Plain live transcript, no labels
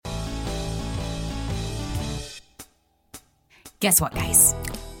Guess what, guys?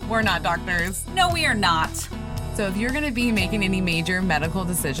 We're not doctors. No, we are not. So if you're going to be making any major medical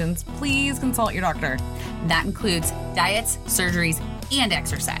decisions, please consult your doctor. That includes diets, surgeries, and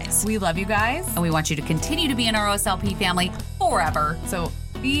exercise. We love you guys. And we want you to continue to be in our OSLP family forever. So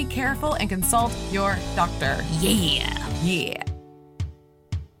be careful and consult your doctor. Yeah. Yeah.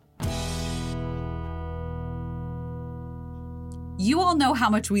 You all know how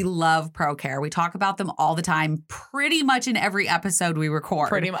much we love ProCare. We talk about them all the time, pretty much in every episode we record.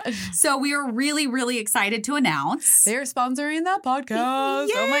 Pretty much. So we are really, really excited to announce They're sponsoring that podcast.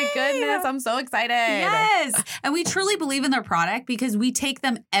 Yay! Oh my goodness. I'm so excited. Yes. And we truly believe in their product because we take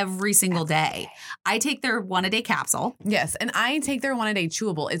them every single day. I take their 1-a-day capsule. Yes. And I take their 1-a-day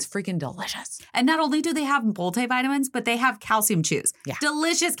chewable. It's freaking delicious. And not only do they have multivitamins, but they have calcium chews. Yeah.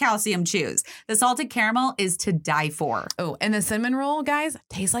 Delicious calcium chews. The salted caramel is to die for. Oh, and the cinnamon roll, guys,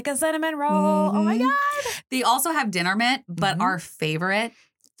 tastes like a cinnamon roll. Oh my God. They also have dinner mint, but our favorite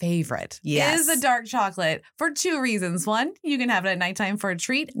is a dark chocolate for 2 reasons. One, you can have it at nighttime for a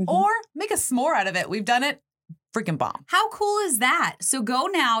treat or make a s'more out of it. We've done it. Freaking bomb. How cool is that? So go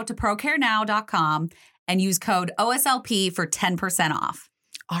now to procarenow.com and use code OSLP for 10% off.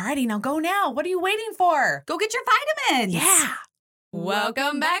 Alrighty, now go now. What are you waiting for? Go get your vitamins. Yeah.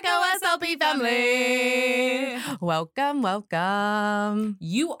 Welcome back, OSLP family. Welcome.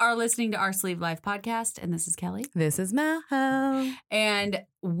 You are listening to our Sleeve Life podcast, and this is Kelley. This is Mel. And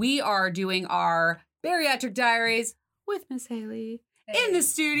we are doing our Bariatric Diaries with Miss Hailey in the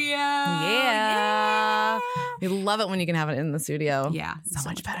studio. Yeah. We love it when you can have it in the studio. Yeah. So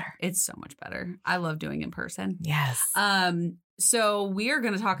much better. It's so much better. I love doing it in person. Yes. So we are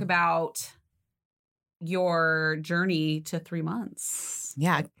going to talk about your journey to 3 months.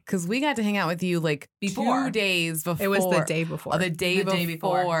 Yeah, because we got to hang out with you like Before. 2 days before. It was the day before. Oh, the day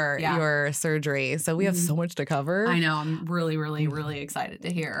before Yeah. your surgery. So we have so much to cover. I know. I'm really, really, really excited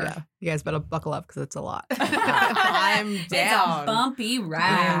to hear. Yeah. You guys better buckle up because it's a lot. I'm down. It's a bumpy ride.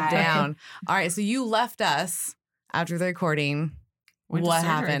 I'm down. All right, so you left us after the recording. Went to What surgery.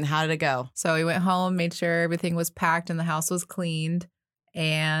 happened? How did it go? So we went home, made sure everything was packed and the house was cleaned,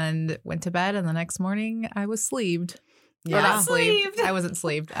 and went to bed. And the next morning, I was sleeved. Yeah. Or not sleeved. Sleeved. I wasn't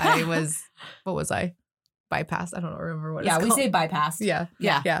sleeved. I was, what was I? Bypassed. I don't remember what Yeah, it's we called. say bypass. Yeah.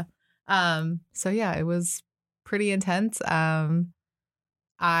 Yeah. Yeah. So yeah, it was pretty intense. I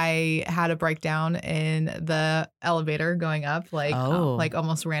had a breakdown in the elevator going up, like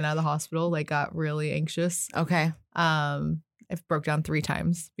almost ran out of the hospital, like got really anxious. Okay. It broke down 3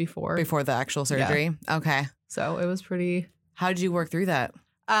 times before. Before the actual surgery? Okay. So it was pretty. How did you work through that?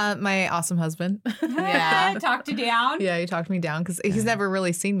 My awesome husband. Yeah. Talked you down. Yeah, he talked me down because he's never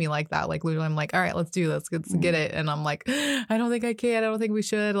really seen me like that. Like literally, I'm like, all right, let's do this. Let's get it. And I'm like, I don't think I can. I don't think we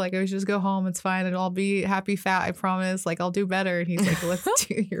should. Like, we should just go home. It's fine. And I'll be happy fat. I promise. Like, I'll do better. And he's like, let's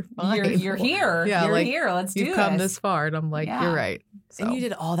do. You're fine. You're here. Yeah, You're like, here. Let's do You've come this. this far. And I'm like, Yeah. you're right. So, And you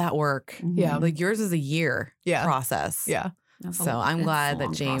did all that work. Yeah. Like yours is a year process. Yeah. So I'm glad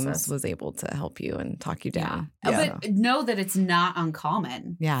that James was able to help you and talk you down. Yeah. But know that it's not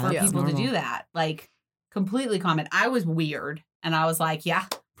uncommon for that's people to normal. do that. Like completely common. I was weird and I was like, yeah,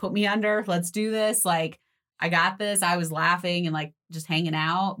 put me under. Let's do this. Like I got this. I was laughing and like just hanging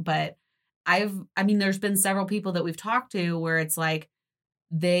out. But there's been several people that we've talked to where it's like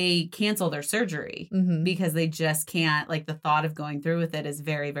they cancel their surgery because they just can't, like the thought of going through with it is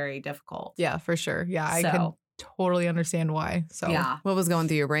very, very difficult. Yeah, for sure. Yeah, I So- can totally understand why. So Yeah. What was going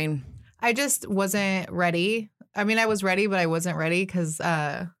through your brain? I just wasn't ready. I mean, I was ready, but I wasn't ready because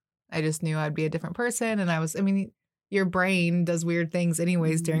I just knew I'd be a different person. And your brain does weird things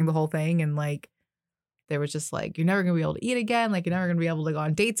anyways during the whole thing. And like, there was just like, you're never going to be able to eat again. Like, you're never going to be able to go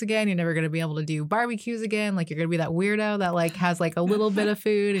on dates again. You're never going to be able to do barbecues again. Like, you're going to be that weirdo that like has like a little bit of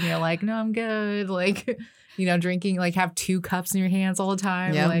food and you're like, no, I'm good. Like, drinking, like have 2 cups in your hands all the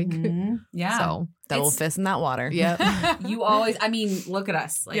time. Yep. Like, Yeah. so Double fist in that water. yeah. You always, look at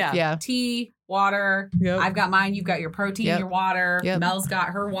us. Like, Yeah. tea, water. Yep. I've got mine. You've got your protein, Yep. your water. Yep. Mel's got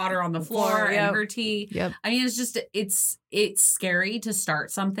her water on the floor Yep. and her tea. Yep. It's just, it's scary to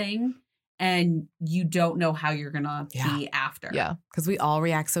start something and you don't know how you're going to be after. Yeah. Because we all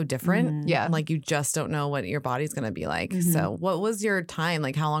react so different. Yeah. Like you just don't know what your body's going to be like. Mhm. So what was your time?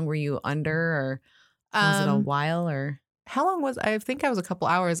 Like how long were you under or was it a while or? How long was I think I was a couple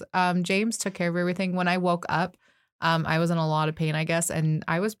hours. James took care of everything. When I woke up, I was in a lot of pain, I guess. And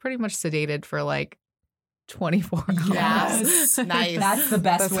I was pretty much sedated for like 24 hours. Yes. Nice. That's the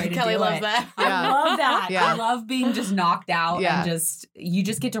best way to Kelley do loves it. that. I Yeah. love that. Yeah. I love being just knocked out Yeah. and you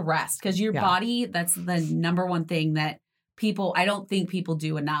just get to rest because your Yeah. body, that's the number one thing that I don't think people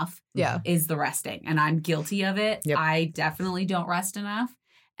do enough. Yeah. Is the resting. And I'm guilty of it. Yep. I definitely don't rest enough.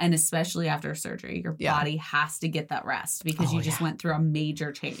 And especially after surgery, your body has to get that rest because you just went through a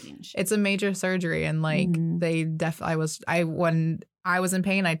major change. It's a major surgery. And like when I was in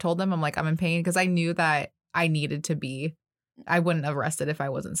pain, I told them, I'm like, I'm in pain because I knew that I needed to be, I wouldn't have rested if I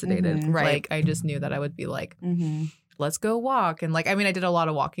wasn't sedated. Right. Like I just knew that I would be like, let's go walk. And like, I mean, I did a lot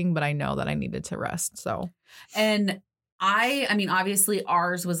of walking, but I know that I needed to rest. So, and I mean, obviously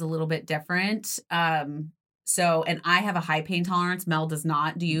ours was a little bit different. So, and I have a high pain tolerance. Mel does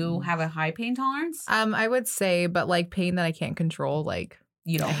not. Do you have a high pain tolerance? I would say, but like pain that I can't control, like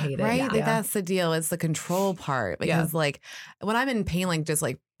you don't hate it. Right? Yeah. Like that's the deal. It's the control part. Because like when I'm in pain, like just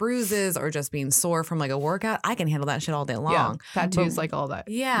like bruises or just being sore from like a workout, I can handle that shit all day long. Yeah. Tattoos, like all that.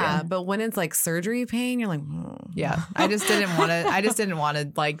 Yeah. But when it's like surgery pain, you're like, yeah. I just didn't want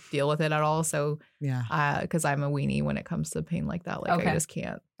to like deal with it at all. So because I'm a weenie when it comes to pain like that. Like I just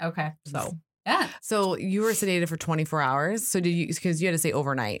can't. Okay. So. Yeah. So you were sedated for 24 hours. So did you, because you had to stay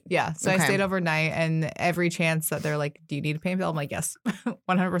overnight. Yeah. So I stayed overnight, and every chance that they're like, do you need a pain pill? I'm like, yes,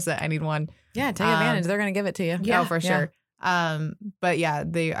 100%. I need one. Yeah. Take advantage. They're going to give it to you. Yeah, for sure. But yeah,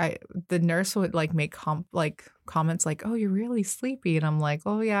 the nurse would like make comments like, oh, you're really sleepy. And I'm like,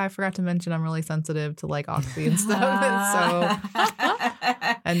 oh yeah, I forgot to mention I'm really sensitive to like oxy and stuff. So,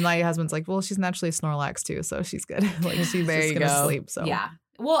 and my husband's like, well, she's naturally a Snorlax too. So she's good. Like she's just going to sleep. So yeah.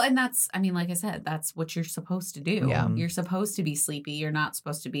 Well, and that's, I mean, like I said, that's what you're supposed to do. Yeah. You're supposed to be sleepy. You're not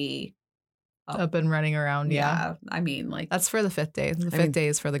supposed to be up and running around. Yeah. I mean, like. That's for the 5th day. The 5th day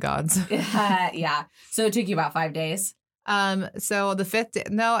is for the gods. Yeah. So it took you about 5 days? So the 5th day,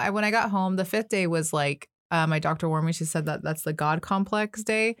 when I got home, the 5th day was like, my doctor warned me. She said that that's the God complex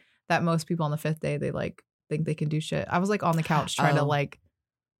day, that most people on the 5th day, they like think they can do shit. I was like on the couch trying to like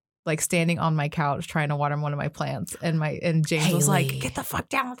standing on my couch trying to water one of my plants, and James Hailey was like, get the fuck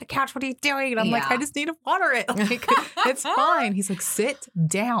down off the couch, what are you doing? And I'm like, I just need to water it, like it's fine. He's like, sit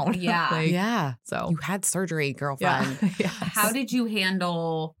down. Like, so you had surgery, girlfriend. Yes. How did you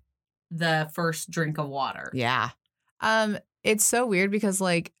handle the first drink of water? It's so weird because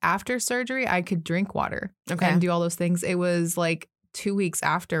like after surgery I could drink water and do all those things. It was like 2 weeks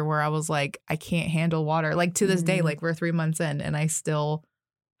after where I was like, I can't handle water, like to this day. Like we're 3 months in and I still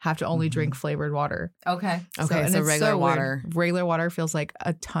have to only drink flavored water. Okay. So regular water. Weird. Regular water feels like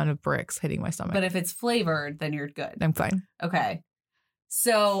a ton of bricks hitting my stomach. But if it's flavored, then you're good. I'm fine. Okay.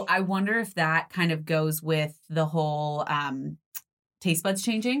 So I wonder if that kind of goes with the whole taste buds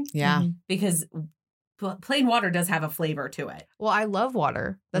changing. Yeah. Because plain water does have a flavor to it. Well, I love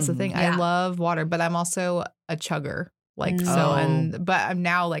water. That's the thing. Yeah. I love water, but I'm also a chugger. Like but I'm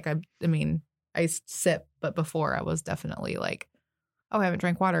now like I mean I sip, but before I was definitely like, oh, I haven't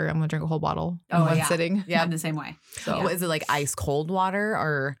drank water, I'm gonna drink a whole bottle in one sitting. Yeah, I'm the same way. So is it like ice cold water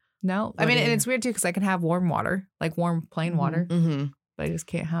or no? I mean, and it's weird too because I can have warm water, like warm plain water, but I just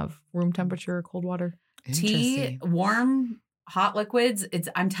can't have room temperature or cold water. Tea, warm, hot liquids.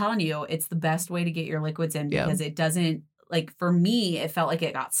 I'm telling you, it's the best way to get your liquids in because it doesn't, like for me, it felt like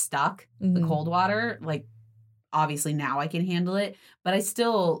it got stuck. The cold water, like obviously now I can handle it, but I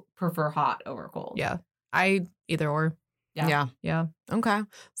still prefer hot over cold. Yeah, I either or. Yeah. Okay.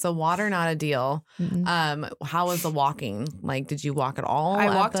 So water, not a deal. How was the walking? Like, did you walk at all?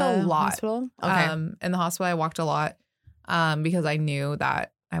 I walked a lot. Hospital? Okay. In the hospital, I walked a lot because I knew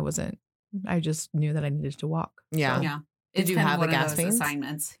that I just knew that I needed to walk. Yeah. So. Yeah. Did you have the gas pains?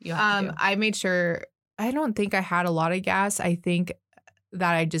 Assignments you have to do. I made sure, I don't think I had a lot of gas. I think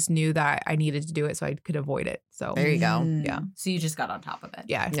that I just knew that I needed to do it so I could avoid it. So there you go. Yeah. So you just got on top of it.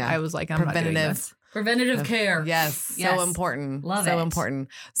 Yeah. I was like, I'm not doing this. Preventative care. Yes. So important. Love so it. important.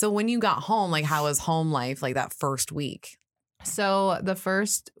 So when you got home, like how was home life like that first week? So the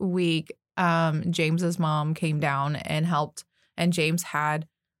first week, James's mom came down and helped, and James had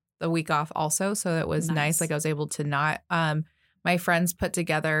the week off also. So it was nice. Like I was able to not, my friends put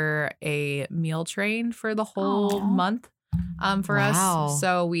together a meal train for the whole month for us.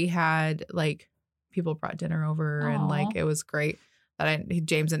 So we had like people brought dinner over and like it was great.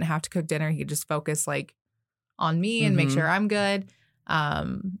 James didn't have to cook dinner. He could just focus like on me and make sure I'm good.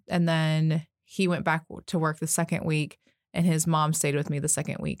 And then he went back to work the second week, and his mom stayed with me the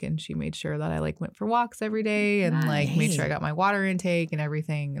second week, and she made sure that I like went for walks every day and like made sure I got my water intake and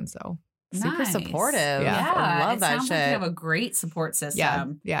everything. And so super supportive. Yeah. I love that sounds shit. Like you have a great support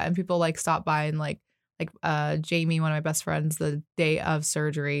system. Yeah. And people like stopped by and like Jamie, one of my best friends, the day of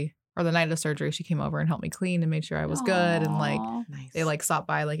surgery, or the night of surgery, she came over and helped me clean and made sure I was good. And like, Nice. they like stopped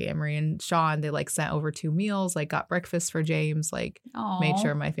by, like Amory and Sean, they like sent over 2 meals, like got breakfast for James, like made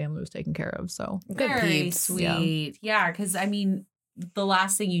sure my family was taken care of. So very sweet. Yeah. Cause I mean, the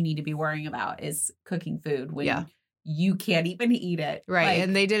last thing you need to be worrying about is cooking food when you can't even eat it. Right. Like,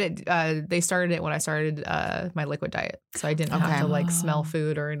 and they did it. They started it when I started my liquid diet. So I didn't have to like smell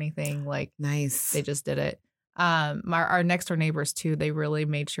food or anything. Like nice. They just did it. Our next door neighbors too, they really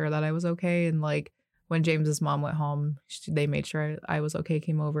made sure that I was okay. And like when James's mom went home, they made sure I was okay,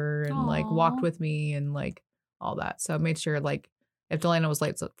 came over and like walked with me and like all that. So I made sure like if Delana was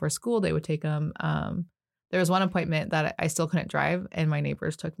late for school, they would take him. There was one appointment that I still couldn't drive, and my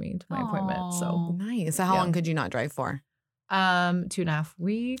neighbors took me to my appointment. So nice. So how long could you not drive for? 2.5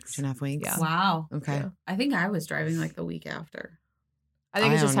 weeks. 2.5 weeks. Yeah. wow. Okay. Yeah. I think I was driving like the week after. I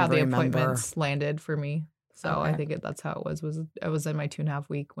think it's just how the remember. appointments landed for me. So Okay. I think that's how it was. I was in my 2.5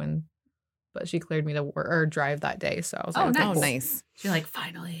 week but she cleared me to work or drive that day. So I was like, okay, nice. cool. Nice. You're like,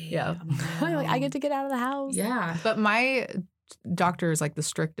 finally. Yeah. I'm Like, I get to get out of the house. Yeah. But my doctor is like the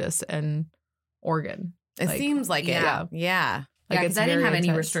strictest in Oregon. It Like, seems like it. yeah. Yeah. Like, Yeah, it's because I didn't very have any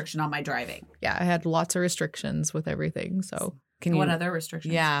intense. restriction on my driving. Yeah, I had lots of restrictions with everything. So What other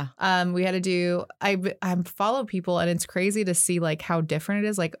restrictions? Yeah. we had to do I follow people, and it's crazy to see like how different it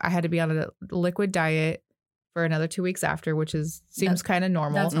is. Like I had to be on a liquid diet for another 2 weeks after, which seems kind of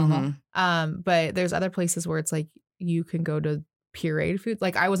normal. That's normal. But there's other places where it's like you can go to pureed foods.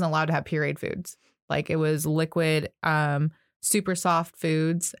 Like I wasn't allowed to have pureed foods. Like it was liquid, super soft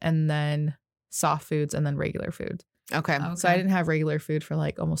foods, and then soft foods, and then regular food. Okay. So I didn't have regular food for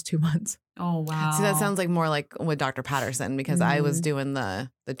like almost 2 months. Oh, wow. See, that sounds like more like with Dr. Patterson, because I was doing the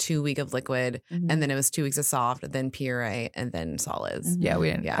 2 week of liquid, and then it was 2 weeks of soft, then puree, and then solids. Yeah, we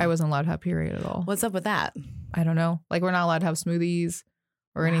didn't. Yeah. I wasn't allowed to have pureed at all. What's up with that? I don't know. Like we're not allowed to have smoothies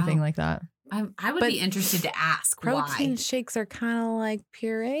or anything like that. I would But be interested to ask Protein why. shakes are kind of like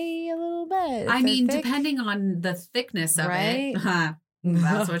puree a little bit. I They're mean, thick. depending on the thickness of Right? it.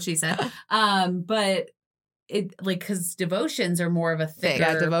 That's what she said. But it like because devotions are more of a thicker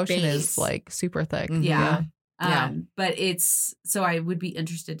Yeah, devotion base. is like super thick. Mhm. Yeah. Yeah. But it's so I would be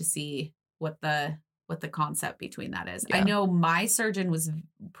interested to see what the concept between that is. I Yeah. know my surgeon was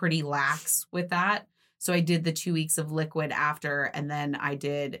pretty lax with that. So I did the 2 weeks of liquid after, and then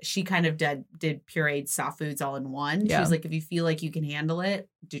she kind of did pureed soft foods all in one. Yeah. She was like, if you feel like you can handle it,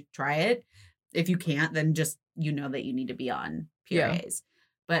 try it. If you can't, then just, that you need to be on purees.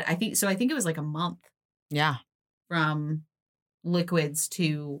 But I think it was like a month Yeah. from liquids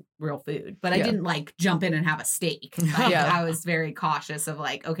to real food. But I didn't like jump in and have a steak. Like, I was very cautious of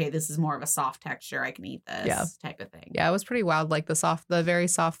like, okay, this is more of a soft texture. I can eat this type of thing. Yeah, it was pretty wild. Like the very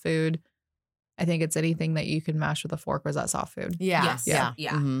soft food. I think it's anything that you can mash with a fork was that soft food. Yeah. Yes. Yeah.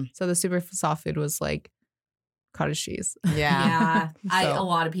 Yeah. Mhm. So the super soft food was like cottage cheese. Yeah. Yeah. So- A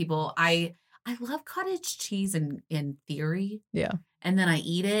lot of people, I love cottage cheese in theory. Yeah. And then I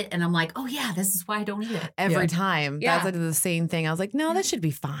eat it and I'm like, oh yeah, this is why I don't eat it. Every Yeah. time. Yeah. That's like the same thing. I was like, no, this should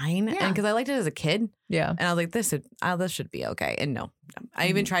be fine. Yeah. And because I liked it as a kid. Yeah. And I was like, this should be okay. And no. I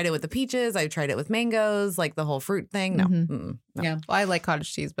even tried it with the peaches. I tried it with mangoes, like the whole fruit thing. No. Mhm. Mm-mm. No. Yeah. Well, I like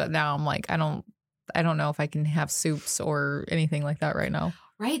cottage cheese, but now I'm like, I don't know if I can have soups or anything like that right now.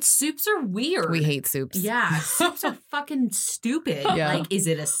 Right? Soups are weird. We hate soups. Yeah. Soups are fucking stupid. Yeah. Like, is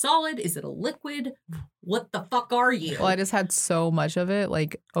it a solid? Is it a liquid? What the fuck are you? Well, I just had so much of it,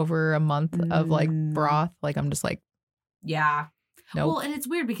 like over a month of like broth. Like I'm just like, Yeah. nope. Well, and it's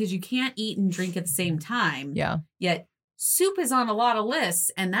weird because you can't eat and drink at the same time. Yeah. Yet soup is on a lot of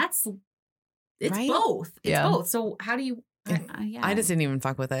lists, and it's Right? both. It's Yeah. both. So how do you? Yeah. I just didn't even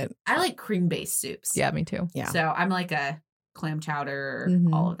fuck with it. I like cream based soups. Yeah, me too. Yeah. So I'm like a clam chowder,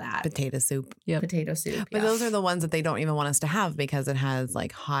 Mhm. all of that. Potato soup. Yep. Potato soup. But yeah. those are the ones that they don't even want us to have because it has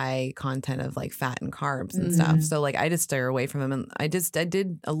like high content of like fat and carbs and Mhm. stuff. So like I just steer away from them. And I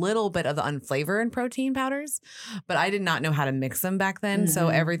did a little bit of the unflavored protein powders, but I did not know how to mix them back then. So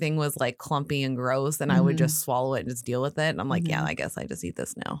Mhm. everything was like clumpy and gross and I would Mhm. just swallow it and just deal with it. And I'm like, yeah, Mhm. I guess I just eat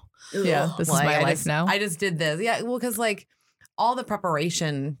this now. Yeah, Ugh. this is Like, my I life just- now. I just did this. Yeah. Well, because like all the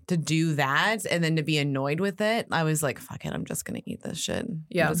preparation to do that and then to be annoyed with it, I was like, fuck it. I'm just going to eat this shit.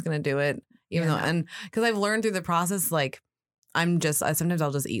 Yeah. I'm just going to do it. Even though, and because I've learned through the process, like sometimes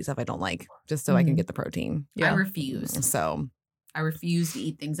I'll just eat stuff I don't like just so I can Mhm. get the protein. Yeah. I refuse. So I refuse to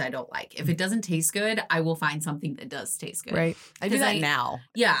eat things I don't like. If it doesn't taste good, I will find something that does taste good. Right. I do 'Cause that I- now.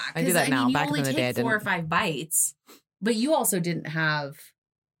 Yeah. I do 'cause, that now. You Back only in the day, I take 4 or didn't. 5 bites, but you also didn't have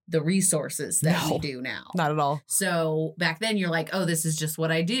the resources that we do now. Not at all. So back then you're like, oh, this is just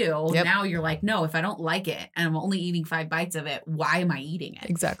what I do. Yep. Now you're like, no, if I don't like it and I'm only eating 5 bites of it, why am I eating it?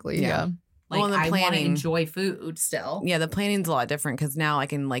 Exactly. Yeah. Like, I want to enjoy food still. Yeah, the planning's a lot different because now I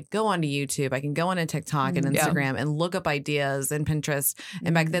can like go onto YouTube, I can go onto TikTok and Instagram and look up ideas and Pinterest.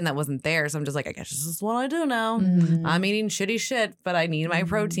 And back then that wasn't there. So I'm just like, I guess this is what I do now. I'm eating shitty shit, but I need my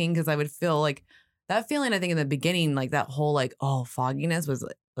protein because I would feel like that feeling, I think in the beginning, like that whole like, fogginess was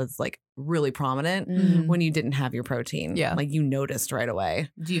like really prominent when you didn't have your protein. Yeah. Like you noticed right away.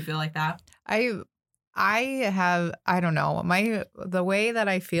 Do you feel like that? I don't know. The way that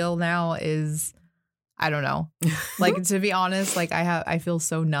I feel now is, I don't know. Like, to be honest, like I feel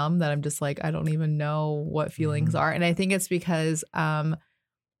so numb that I'm just like, I don't even know what feelings are. And I think it's because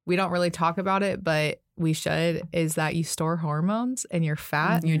we don't really talk about it, but we should, is that you store hormones in your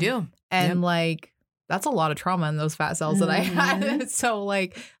fat. You do. And like, that's a lot of trauma in those fat cells that I had. So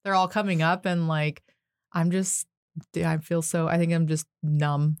like, they're all coming up and like, I think I'm just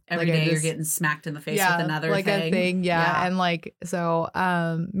numb. Every day you're getting smacked in the face with another like thing. A thing. Yeah. And like, so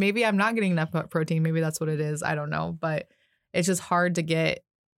maybe I'm not getting enough protein. Maybe that's what it is. I don't know. But it's just hard to get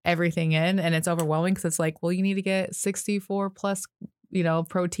everything in. And it's overwhelming because it's like, well, you need to get 64 plus,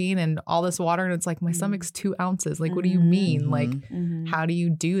 protein and all this water. And it's like, my stomach's 2 ounces. Like, what do you mean? Like, how do you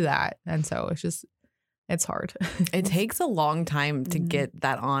do that? And so it's hard. It takes a long time to get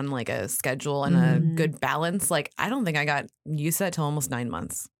that on like a schedule and a good balance. Like, I don't think I got used to that till almost 9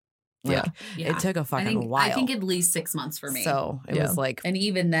 months. Like, it took a fucking while. I think at least 6 months for me. So it was like, and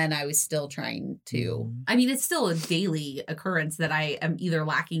even then I was still trying to, I mean, it's still a daily occurrence that I am either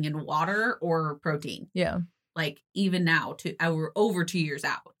lacking in water or protein. Yeah. Like even now over 2 years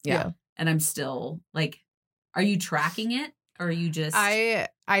out. Yeah. And I'm still like, are you tracking it? Or are you just... I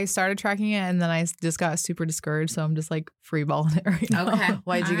started tracking it and then I just got super discouraged. So I'm just like freeballing it right now. Okay.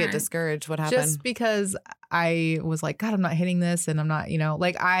 Why'd you get discouraged? What happened? Just because I was like, God, I'm not hitting this. And I'm not,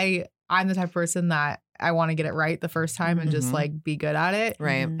 like I'm the type of person that I want to get it right the first time and just like be good at it.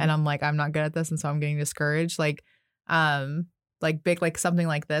 Right. And I'm like, I'm not good at this. And so I'm getting discouraged. Like something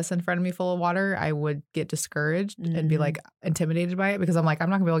like this in front of me full of water, I would get discouraged and be like intimidated by it because I'm like,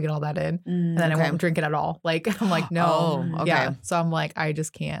 I'm not gonna be able to get all that in. And then I won't drink it at all. Like, I'm like, no. Oh, okay. Yeah. So I'm like, I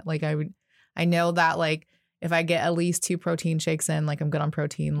just can't. Like I know that like if I get at least 2 protein shakes in, like I'm good on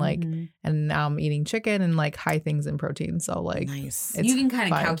protein, like, and now I'm eating chicken and like high things in protein. So like, nice. You can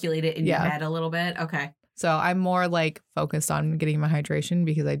kind of calculate it in your head a little bit. Okay. So I'm more like focused on getting my hydration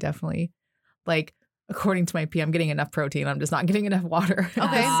because I definitely like, according to my pee, I'm getting enough protein. I'm just not getting enough water.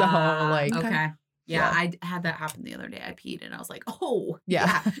 Okay. So like. Okay. Yeah, I had that happen the other day. I peed and I was like, oh,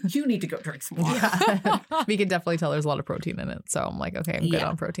 yeah, you need to go drink some water. Yeah. We can definitely tell there's a lot of protein in it. So I'm like, okay, I'm good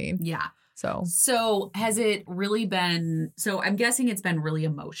on protein. Yeah. So has it really been, so I'm guessing it's been really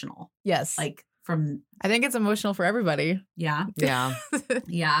emotional. Yes. Like I think it's emotional for everybody. Yeah. Yeah.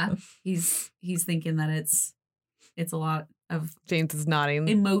 Yeah. He's thinking that it's a lot of James is nodding.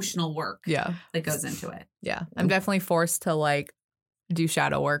 Emotional work. Yeah. That goes into it. Yeah. I'm definitely forced to like do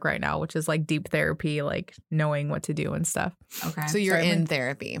shadow work right now, which is like deep therapy, like knowing what to do and stuff. Okay. So you're in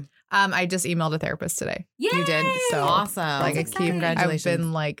therapy. I just emailed a therapist today. Yay! You did? So awesome. Like congratulations. I've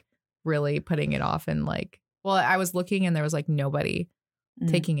been like really putting it off and like, well, I was looking and there was like nobody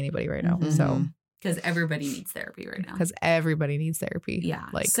taking anybody right now. So because everybody needs therapy right now. Because everybody needs therapy. Yeah.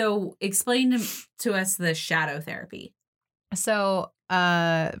 Like, so explain to us the shadow therapy. So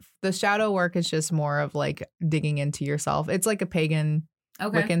the shadow work is just more of like digging into yourself. It's like a pagan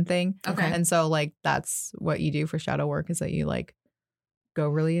Wiccan thing. Okay. And so like that's what you do for shadow work is that you like go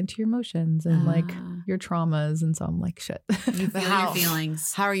really into your emotions and like your traumas. And so I'm like, shit. You feel your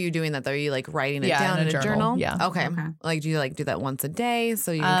feelings. How are you doing that though? Are you like writing it down in a journal? Yeah. Okay. Like do you like do that once a day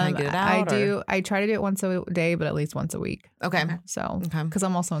so you can kind of get it out? I try to do it once a day, but at least once a week. Okay. So because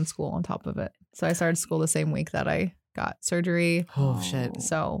I'm also in school on top of it. So I started school the same week that I got surgery. Oh shit.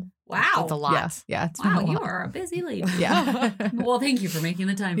 So wow. That's a lot. Yeah. It's wow, you are a busy lady. Yeah. Well, thank you for making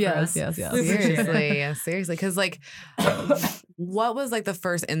the time for us. Yes. Seriously. Because like what was like the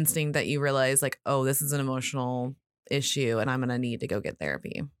first instinct that you realized like, oh, this is an emotional issue and I'm going to need to go get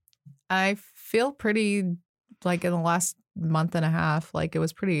therapy? I feel pretty like in the last month and a half, like it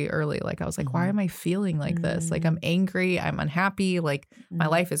was pretty early. Like I was like, why am I feeling like this? Like I'm angry. I'm unhappy. Like my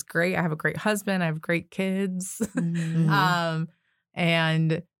life is great. I have a great husband. I have great kids. And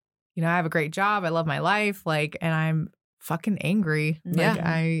you know, I have a great job. I love my life. Like, and I'm fucking angry. Like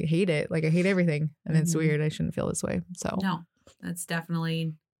I hate it. Like I hate everything. And it's weird. I shouldn't feel this way. So no, that's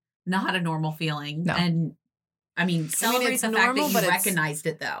definitely not a normal feeling. No. And I mean, celebrate the fact that you recognized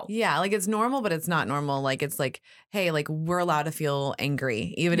it, though. Yeah, like it's normal, but it's not normal. Like it's like, hey, like we're allowed to feel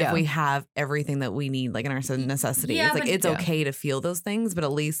angry, even if we have everything that we need, like in our necessities. Yeah, like it's okay to feel those things, but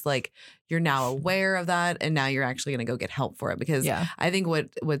at least like you're now aware of that, and now you're actually going to go get help for it. Because I think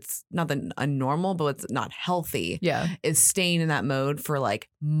what's not a normal, but what's not healthy, is staying in that mode for like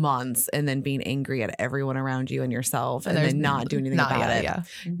months and then being angry at everyone around you and yourself, and then not doing anything about it. Yeah.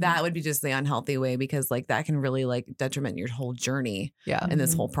 That would be just the unhealthy way, because like that can really like detriment your whole journey in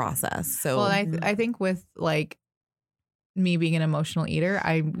this whole process. So well, I think with like me being an emotional eater,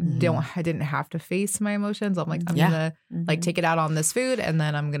 I didn't have to face my emotions. I'm like, I'm gonna like take it out on this food, and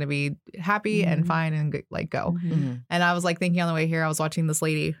then I'm gonna be happy and fine and like go. And I was like thinking on the way here, I was watching this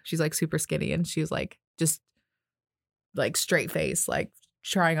lady. She's like super skinny, and she was like just like straight face, like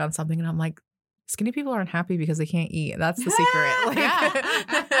trying on something, and I'm like, skinny people aren't happy because they can't eat. That's the secret.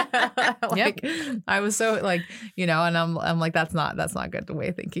 Like, I was so like, you know, and I'm like, that's not good the way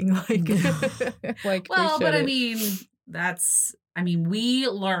of thinking. Like, well, but I mean, we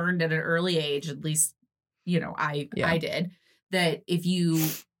learned at an early age, at least, you know, I did, that if you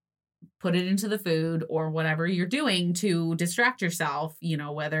put it into the food or whatever you're doing to distract yourself, you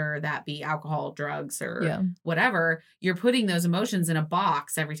know, whether that be alcohol, drugs, or whatever, you're putting those emotions in a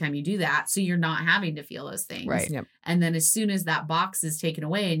box every time you do that. So you're not having to feel those things. Right. Yep. And then as soon as that box is taken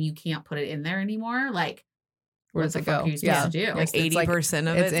away and you can't put it in there anymore, like, where does it go? Are you supposed to do? Like 80%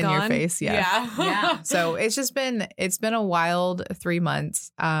 of it's in gone? Your face. Yeah. So it's been a wild 3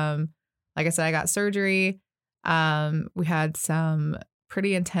 months. Like I said, I got surgery. We had some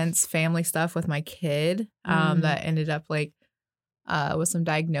pretty intense family stuff with my kid that ended up like with some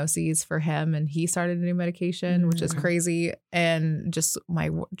diagnoses for him, and he started a new medication, which is crazy. And just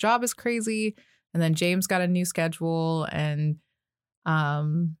my job is crazy. And then James got a new schedule, and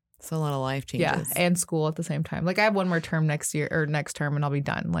it's a lot of life changes. Yeah, and school at the same time. Like I have one more term next term, and I'll be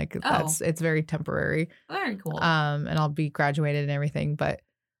done. Like it's very temporary. Very cool. And I'll be graduated and everything, but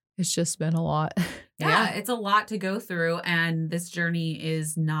it's just been a lot. Yeah, it's a lot to go through, and this journey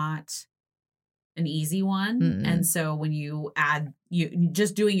is not an easy one. Mm-mm. And so when you add,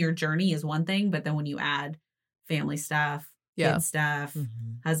 just doing your journey is one thing, but then when you add family stuff, kid stuff,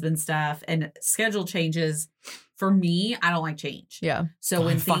 husband stuff, and schedule changes, for me, I don't like change. Yeah. So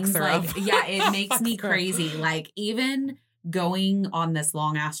when things like, it makes me crazy. Like even going on this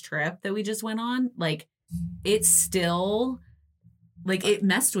long ass trip that we just went on, like it's still like it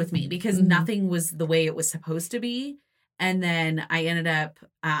messed with me because nothing was the way it was supposed to be. And then I ended up,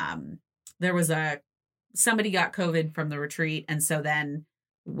 there was somebody got COVID from the retreat. And so then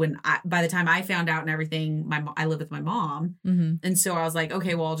by the time I found out and everything, I live with my mom. And so I was like,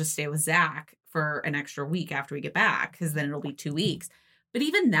 okay, well, I'll just stay with Zach for an extra week after we get back, because then it'll be 2 weeks. But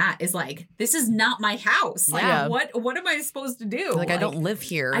even that is like, this is not my house. Like, what am I supposed to do? Like, I don't live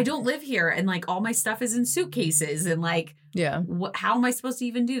here. I don't live here. And like all my stuff is in suitcases. And like, how am I supposed to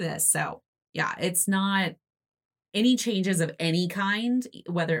even do this? So yeah, it's not any changes of any kind,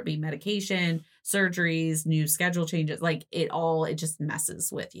 whether it be medication, surgeries, new schedule changes, like it just messes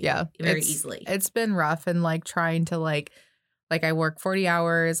with you very easily. It's been rough, and like trying to like I work 40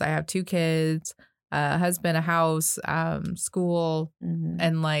 hours. I have 2 kids, a husband, a house, school,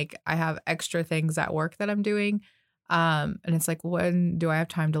 and like I have extra things at work that I'm doing. And it's like, when do I have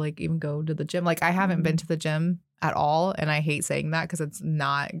time to like even go to the gym? Like I haven't been to the gym at all, and I hate saying that because it's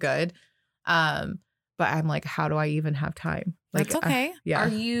not good. But I'm like, how do I even have time? Like, that's okay. Are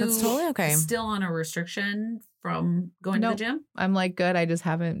you that's totally okay. Still on a restriction from going to the gym? I'm like, good. I just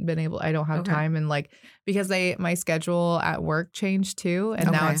haven't been able. I don't have time, and like because my schedule at work changed too,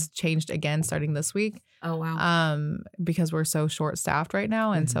 and now it's changed again starting this week. Oh wow. Because we're so short staffed right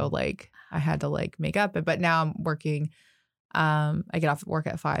now, and so like I had to like make up it. But now I'm working. I get off work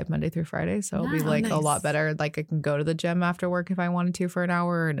at 5 Monday through Friday, so it'll be like a lot better. Like I can go to the gym after work if I wanted to for an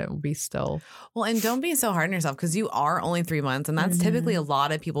hour, and it will be still. Well, and don't be so hard on yourself, because you are only 3 months, and that's typically a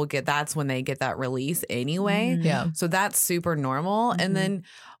lot of people that's when they get that release anyway. Yeah. So that's super normal. And then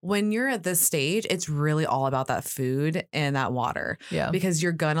when you're at this stage, it's really all about that food and that water. Yeah. Because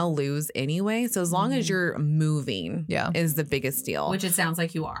you're gonna lose anyway. So as long as you're moving, is the biggest deal. Which it sounds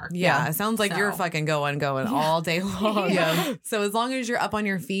like you are. Yeah. It sounds like you're fucking going all day long. So as long as you're up on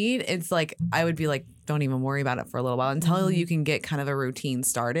your feet, it's like I would be like, don't even worry about it for a little while until you can get kind of a routine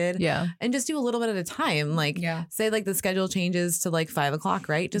started. Yeah. And just do a little bit at a time. Like say like the schedule changes to like 5 o'clock,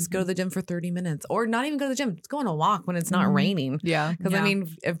 right? Just go to the gym for 30 minutes, or not even go to the gym. Just go on a walk when it's not raining. Yeah. Because I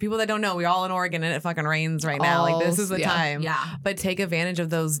mean, if people that don't know, we're all in Oregon and it fucking rains right now. Like this is the time. Yeah. But take advantage of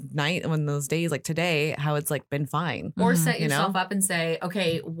those those days like today, how it's like been fine. Or set yourself up and say,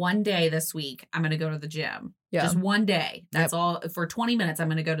 okay, one day this week, I'm going to go to the gym. Yeah. Just one day. That's all. For 20 minutes, I'm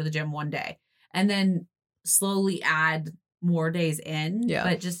going to go to the gym one day. And then slowly add more days in. Yeah.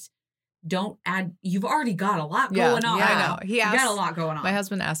 But just don't add. You've already got a lot going on. Yeah, I know. You got a lot going on. My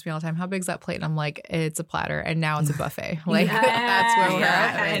husband asks me all the time, how big's that plate? And I'm like, it's a platter. And now it's a buffet. Like, that's where we're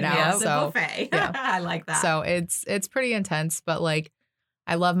at right now. It's a buffet. Yeah. I like that. So it's pretty intense, but like,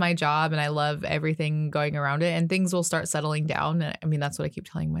 I love my job and I love everything going around it, and things will start settling down. And I mean, that's what I keep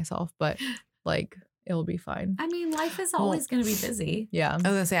telling myself, but like, it'll be fine. I mean, life is always going to be busy. Yeah. I was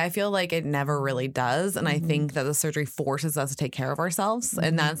going to say, I feel like it never really does. And I think that the surgery forces us to take care of ourselves.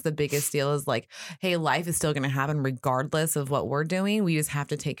 And that's the biggest deal is like, hey, life is still going to happen regardless of what we're doing. We just have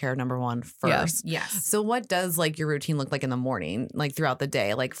to take care of number one first. Yeah. Yes. So what does like your routine look like in the morning, like throughout the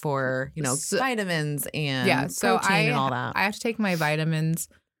day, like for, vitamins and protein and all that? I have to take my vitamins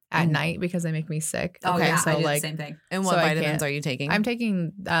at night because they make me sick. Okay, yeah, so I do like the same thing. And what vitamins are you taking? I'm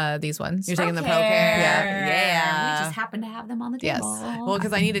taking these ones. You're taking the ProCare. Yeah. We just happen to have them on the table. Yes. Well,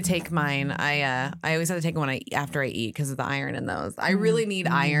 because I need to take mine. I always have to take one after I eat because of the iron in those. I really need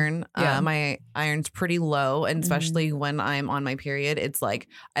iron. My iron's pretty low, and especially when I'm on my period, it's like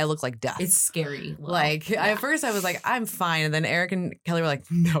I look like dust. It's scary. Like at first I was like, I'm fine, and then Eric and Kelley were like,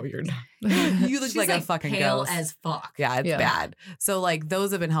 no, you're not. You look like a fucking pale ghost. as fuck. Yeah, it's bad. So like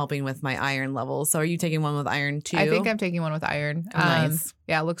those have been helping with my iron levels. So are you taking one with iron too? I think I'm taking one with iron. Nice.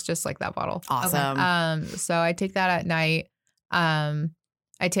 Yeah, it looks just like that bottle. Awesome. Okay. So I take that at night. I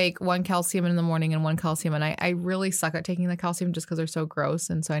take one calcium in the morning and one calcium at night. I really suck at taking the calcium just because they're so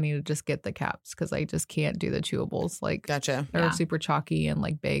gross. And so I need to just get the caps because I just can't do the chewables. Like, gotcha. They're super chalky and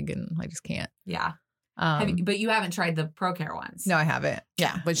like big, and I just can't. Yeah. But you haven't tried the ProCare ones. No, I haven't.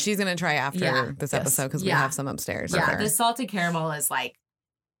 Yeah, but she's going to try after this episode because we have some upstairs. Yeah, the salted caramel is like,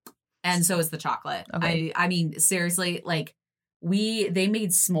 and so is the chocolate. Okay. I mean, seriously, like they made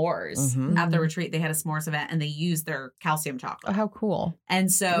s'mores at the retreat. They had a s'mores event and they used their calcium chocolate. Oh, how cool.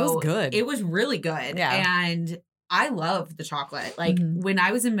 And so it was good. It was really good. Yeah. And I love the chocolate. Like when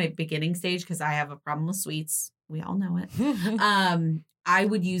I was in my beginning stage, because I have a problem with sweets, we all know it. I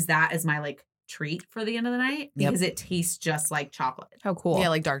would use that as my like treat for the end of the night because it tastes just like chocolate. How cool. Yeah,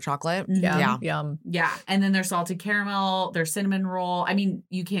 like dark chocolate. Yeah. Yum. Yeah. And then their salted caramel, their cinnamon roll. I mean,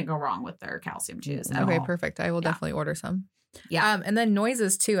 you can't go wrong with their calcium chews. Okay, perfect. I will definitely order some. Yeah. And then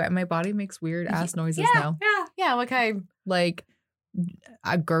noises too. My body makes weird ass noises now. Yeah. What kind? Like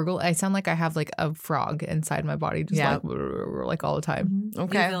I gurgle. I sound like I have like a frog inside my body, just like all the time.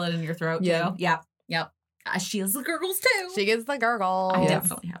 Okay. You feel it in your throat too. Yeah. Yep. She has the gurgles too. She gets the gurgles. I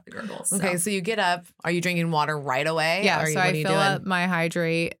definitely have the gurgles. Okay, so you get up. Are you drinking water right away? Yeah, so I fill up my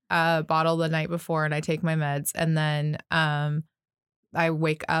hydrate bottle the night before, and I take my meds, and then I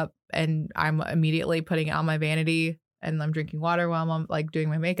wake up and I'm immediately putting on my vanity, and I'm drinking water while I'm like doing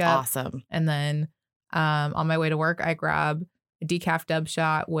my makeup. Awesome. And then on my way to work, I grab a decaf dub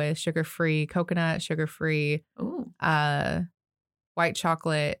shot with sugar-free coconut, sugar-free white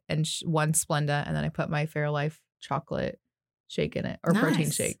chocolate, and one Splenda, and then I put my Fairlife chocolate shake in it, or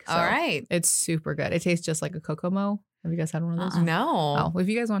protein shake. So all right. It's super good. It tastes just like a Kokomo. Have you guys had one of those? No. Oh, if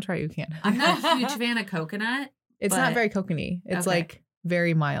you guys want to try it, you can. I'm not a huge fan of coconut. It's not very coconut-y. It's like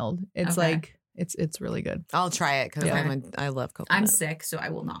very mild. It's like it's really good. I'll try it because I love coconut. I'm sick, so I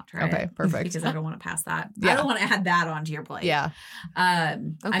will not try it. Okay, perfect. Because I don't want to pass that. I don't want to add that onto your plate. Yeah.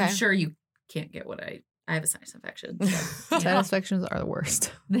 I'm sure you can't get what I have a sinus infection. So, sinus infections are the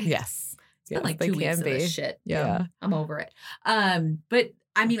worst. Yes. It's been like 2 weeks of this shit. Yeah. I'm over it. But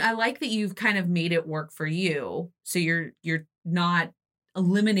I mean, I like that you've kind of made it work for you. So you're not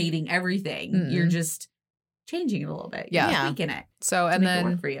eliminating everything. Mm-mm. You're just changing it a little bit. You're tweaking it. So and then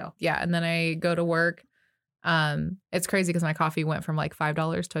work for you. Yeah, and then I go to work. It's crazy because my coffee went from like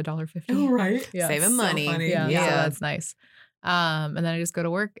 $5 to $1.50. Oh, right. Yeah. Saving money. Funny. Yeah, so that's nice. And then I just go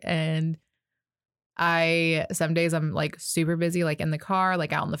to work, and some days I'm like super busy, like in the car,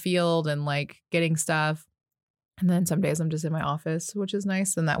 like out in the field and like getting stuff. And then some days I'm just in my office, which is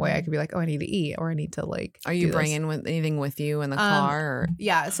nice. And that way I could be like, oh, I need to eat, or I need to like. Are you bringing anything with you in the car? Or?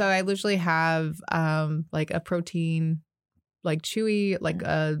 Yeah. So I usually have like a protein, like chewy, like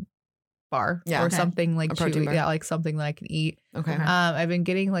a bar or something like chewy. Bar. Yeah. Like something that I can eat. Okay. I've been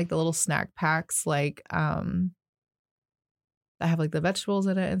getting like the little snack packs, like I have like the vegetables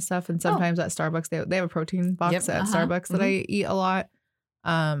in it and stuff. And sometimes at Starbucks, they have a protein box at Starbucks that I eat a lot.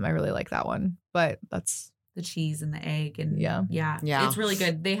 I really like that one, but that's the cheese and the egg and yeah, it's really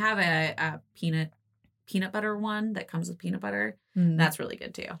good. They have a peanut butter one that comes with peanut butter. That's really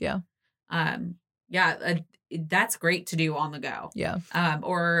good too. Yeah. That's great to do on the go. Yeah.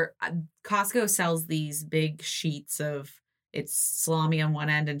 Or Costco sells these big sheets of it's salami on one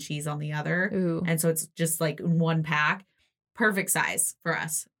end and cheese on the other. Ooh. And so it's just like one pack. Perfect size for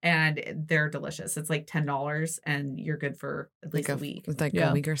us. And they're delicious. It's like $10 and you're good for at least a week. It's like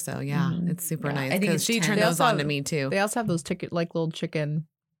a week or so. Yeah. Mm-hmm. It's super Yeah. nice. I think Because it's she 10. turned They those also on have- to me too. They also have those like little chicken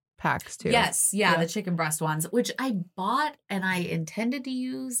packs too. Yes. Yeah, the chicken breast ones, which I bought and I intended to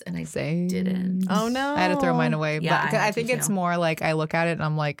use and I didn't. Oh no. I had to throw mine away. Yeah, But I had I think to it's too. more like I look at it and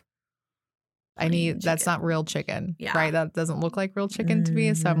I'm like, Plain that's chicken. not real chicken. Yeah. Right? That doesn't look like real chicken to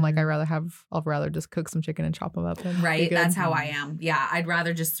me. So I'm like, I'll rather just cook some chicken and chop them up. And be Right. good. That's how I am. Yeah. I'd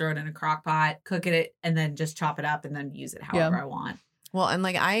rather just throw it in a crock pot, cook it, and then just chop it up and then use it however I want. Well, and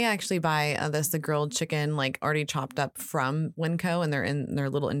like I actually buy the grilled chicken like already chopped up from Winco, and they're in their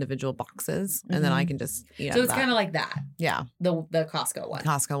little individual boxes, and then I can just eat. So it's kind of like that. Yeah, the Costco one.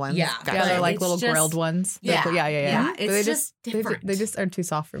 Costco ones. Yeah. Gotcha. Yeah, they're like It's little just- grilled ones. Yeah. Yeah. It's But just different. They just are too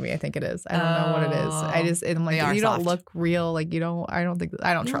soft for me. I think it is. I don't know what it is. I'm like, They are you soft. don't look real. Like I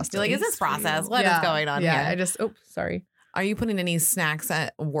don't trust it. You're like, is this process? What is going on yeah, here? sorry. Are you putting any snacks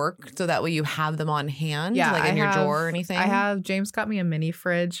at work so that way you have them on hand, Yeah, like in your I drawer or anything? I have. James got me a mini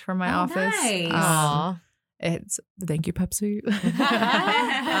fridge for my office. Nice. Aw. It's thank you, Pepsi.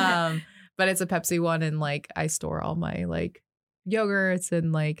 But it's a Pepsi one, and like I store all my like yogurts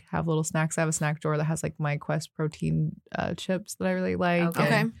and like have little snacks. I have a snack drawer that has like my Quest protein chips that I really like.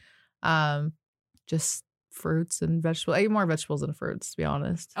 Okay. And, just fruits and vegetables. I eat more vegetables than fruits, to be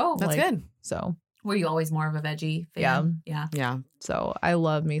honest. Oh, That's Like, good. So were you always more of a veggie fan? Yeah. Yeah. so I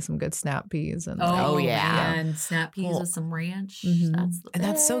love me some good snap peas and Oh, yeah. And snap peas Well, with some ranch. Mhm.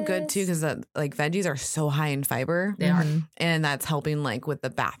 That's so good too, because like veggies are so high in fiber, They are. Mhm. and that's helping like with the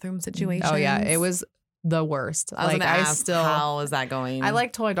bathroom situation. Oh yeah, it was the worst. I was Like gonna ask, still how is that going? I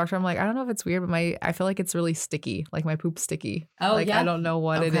like told my doctor, I'm like, I don't know if it's weird, but I feel like it's really sticky. Like my poop's sticky. Oh, like yeah. I don't know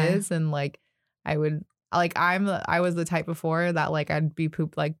what it Okay. is. And like I was the type before that like I'd be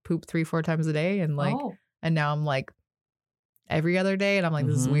poop 3-4 times a day. And like and now I'm like every other day, and I'm like,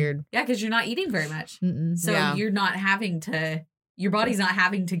 this is Mhm. weird. Yeah, because you're not eating very much. Mm-mm. So Yeah. you're not having to, your body's not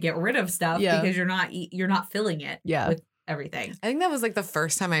having to get rid of stuff Yeah. because you're not filling it Yeah. with everything. I think that was like the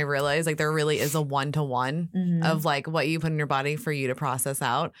first time I realized like there really is a 1-to-1 of like what you put in your body for you to process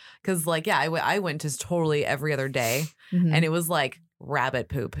out. Because like, yeah, I went to totally every other day, Mhm. and it was like rabbit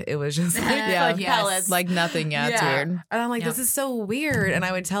poop. It was just like, Yeah. like Yes. pellets. like nothing. Yeah, it's Yeah. weird. And I'm like, Yep. this is so weird. And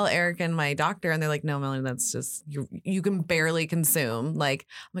I would tell Eric and my doctor, and they're like, no, Melanie, that's just you can barely consume. Like,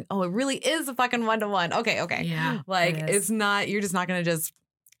 I'm like, oh, it really is a fucking 1-to-1. Okay. Yeah. Like, it is. it's not, you're just not gonna just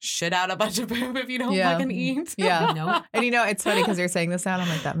shit out a bunch of poop if you don't Yeah. fucking eat. Yeah. Nope. And it's funny because you're saying this now, and I'm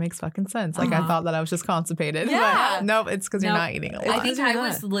like, that makes fucking sense. Like I Uh-huh. thought that I was just constipated. Yeah. But nope, it's because you're Nope. not eating a It's lot. I think Why I not?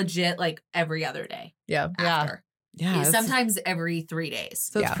 was legit like every other day Yeah. after. Yeah. it's- Sometimes every 3 days.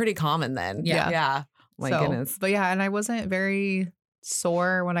 So it's Yeah. pretty common then. Yeah. Yeah. My goodness. But yeah, and I wasn't very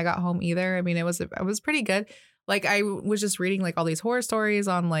sore when I got home either. I mean, it was pretty good. Like I was just reading like all these horror stories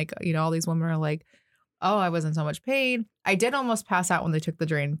on like, all these women are like, oh, I was in so much pain. I did almost pass out when they took the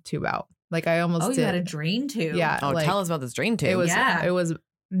drain tube out. Like I almost Oh, did. you had a drain tube. Yeah. Oh, like, tell us about this drain tube. it was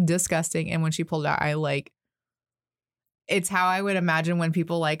disgusting. And when she pulled it out, it's how I would imagine when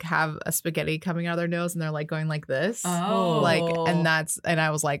people like have a spaghetti coming out of their nose and they're like going like this. Oh. Like, and I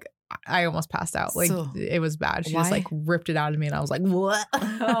was like, I almost passed out. Like So, it was bad. She why? just like ripped it out of me, and I was like, what?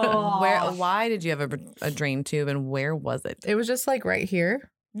 Oh. why did you have a drain tube, and where was it? It was just like right here.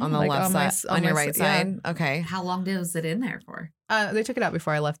 On the Like, left on my side, s- on your my right s- yeah. side. Okay. How long was it in there for? They took it out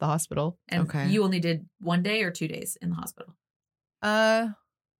before I left the hospital. And Okay. you only did 1 day or 2 days in the hospital?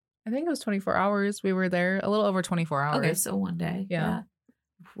 I think it was 24 hours. We were there a little over 24 hours. Okay, so 1 day. Yeah.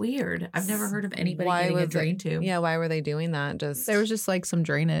 Weird. I've never heard of anybody Why getting a was it- drain tube. Yeah. Why were they doing that? Just There was just like some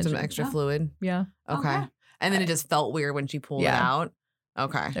drainage. some extra fluid. Yeah. Okay. Okay. And then it just felt weird when she pulled it Yeah. out.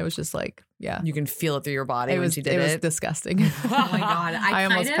 Okay. It was just like, yeah. You can feel it through your body It when was, she did it was it. disgusting. Oh my God. I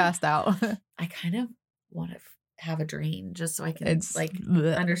almost passed out. I kind of want to have a drain just so I can It's like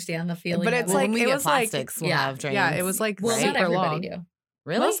bleh. understand the feeling. But of it's Well, it. like, when we it get was like- plastics, we'll yeah. have drains. Yeah, it was like well, super not everybody long. do.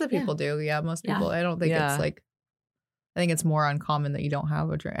 really. Most of the people do. Yeah, most Yeah. people. I don't think Yeah. it's like, I think it's more uncommon that you don't have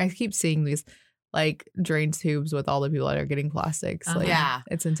a drain. I keep seeing these like drain tubes with all the people that are getting plastics. Uh-huh. Like, Yeah.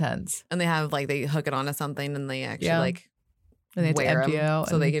 it's intense. And they have like they hook it onto something and they actually Yeah. like And they have to wear empty 'em out.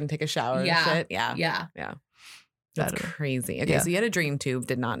 so they and- can take a shower Yeah. and shit. Yeah. Yeah. That's I don't know. crazy. Okay, Yeah. so you had a dream tube.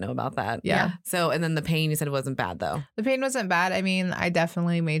 Did not know about that. Yeah. So and then the pain you said wasn't bad though. The pain wasn't bad. I mean, I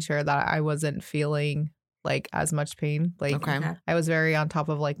definitely made sure that I wasn't feeling like as much pain. Like Okay. I was very on top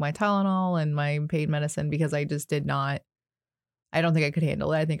of like my Tylenol and my pain medicine because I just did not I don't think I could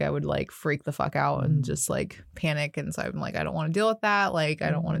handle it. I think I would like freak the fuck out and just like panic. And so I'm like, I don't want to deal with that. Like, I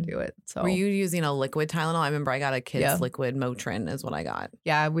don't want to do it. So were you using a liquid Tylenol? I remember I got a kid's liquid Motrin is what I got.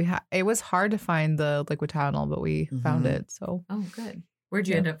 Yeah, it was hard to find the liquid Tylenol, but we found it. So good. Where'd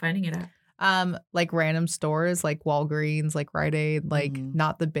you end up finding it at? Like random stores, like Walgreens, like Rite Aid, like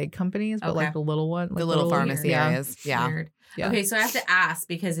not the big companies, but like the little one, like the little pharmacy areas. Yeah. Yeah. Okay, so I have to ask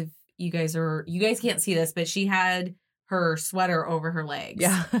because if you guys can't see this, but she had her sweater over her legs.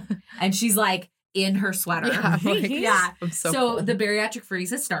 Yeah. And she's like in her sweater. Yeah. Like, yeah. I'm so the bariatric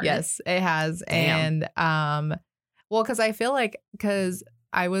freeze has started. Yes, it has. Damn. And well, because I feel like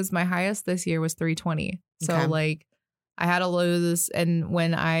my highest this year was 320. So like I had to lose, and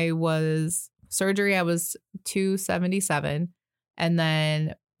when I was surgery, I was 277. And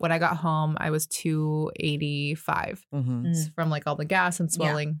then when I got home, I was 285 from like all the gas and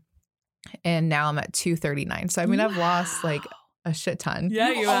swelling. Yeah. And now I'm at 239. So I mean, I've lost like a shit ton. Yeah,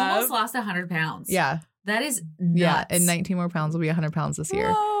 you almost lost 100 pounds. Yeah. That is nuts. Yeah, and 19 more pounds will be 100 pounds this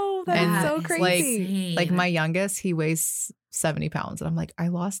year. Whoa, that's so crazy. Like my youngest, he weighs 70 pounds. And I'm like, I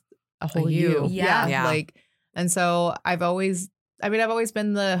lost a whole you. Yeah. Like, and so I've always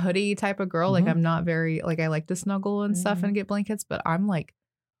been the hoodie type of girl. Like I'm not very, like I like to snuggle and stuff and get blankets, but I'm like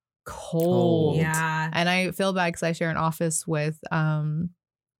cold. Yeah. And I feel bad because I share an office with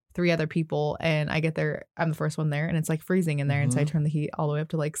 3 other people, and I get there, I'm the first one there, and it's like freezing in there. And so I turn the heat all the way up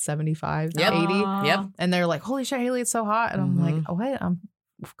to like 75, 80. Yep. And they're like, holy shit, Hailey, it's so hot. And I'm like, oh, what? I'm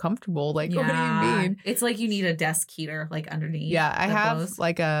comfortable. Like, what do you mean? It's like you need a desk heater like underneath. Yeah, I have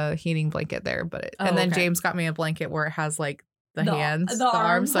like a heating blanket there, but and then James got me a blanket where it has like the hands, the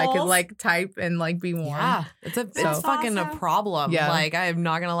arms, so I could like type and like be warm. Yeah, it's fucking a problem. Yeah. Like I'm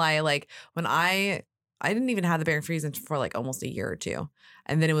not gonna lie, like when I didn't even have the Bear Freeze for like almost a year or two.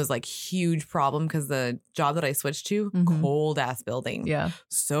 And then it was like huge problem because the job that I switched to, cold ass building. Yeah.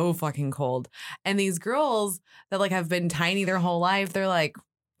 So fucking cold. And these girls that like have been tiny their whole life, they're like,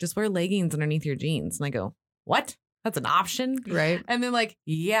 just wear leggings underneath your jeans. And I go, what? That's an option. Right. And then like,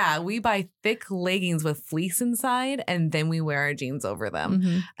 yeah, we buy thick leggings with fleece inside and then we wear our jeans over them.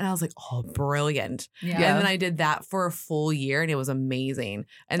 And I was like, oh, brilliant. Yeah. And then I did that for a full year and it was amazing.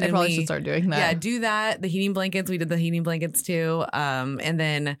 And then I probably should start doing that. Yeah, do that. The heating blankets, we did the heating blankets too. And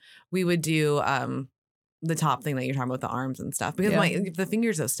then we would do the top thing that you're talking about, the arms and stuff, because the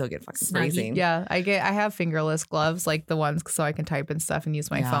fingers will still get fucking freezing. Yeah, I have fingerless gloves, like the ones so I can type and stuff and use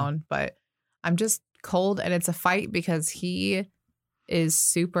my phone, but I'm just cold, and it's a fight because he is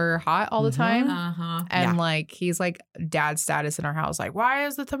super hot all the time. And like he's like dad status in our house, like, why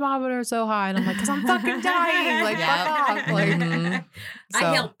is the thermometer so high? And I'm like, because I'm fucking dying. Like, fuck off. Like,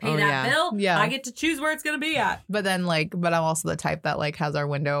 I help pay that bill. Yeah, I get to choose where it's gonna be at. But then but I'm also the type that like has our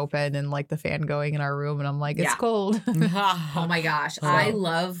window open and like the fan going in our room, and I'm like, it's cold. Oh my gosh, I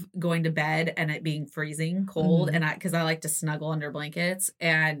love going to bed and it being freezing cold, and because I like to snuggle under blankets,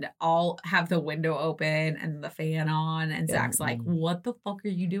 and I'll have the window open and the fan on, and Zach's like, what the fuck are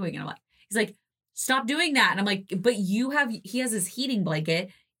you doing? And I'm like, he's like, stop doing that. And I'm like, but he has his heating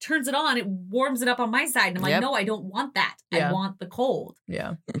blanket, turns it on, it warms it up on my side. And I'm like, no, I don't want that. I want the cold.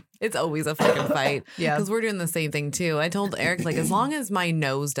 Yeah. It's always a fucking fight. Yeah. Because we're doing the same thing too. I told Eric, like, as long as my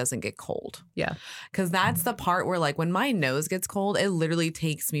nose doesn't get cold. Yeah. Because that's the part where like when my nose gets cold, it literally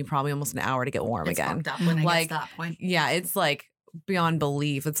takes me probably almost an hour to get warm again. It's fucked up when it gets to that point. Yeah. It's like beyond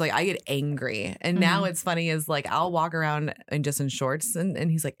belief. It's like I get angry. And now it's funny is like I'll walk around in shorts and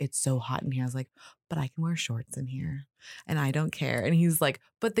he's like, it's so hot in here. I was like, but I can wear shorts in here and I don't care. And he's like,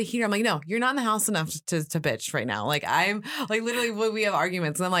 but the heater. I'm like, no, you're not in the house enough to bitch right now. Like I'm like literally we have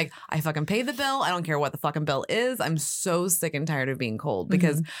arguments and I'm like, I fucking pay the bill. I don't care what the fucking bill is. I'm so sick and tired of being cold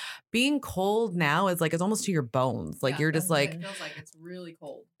because being cold now is like it's almost to your bones. Like you're just like, it feels like it's really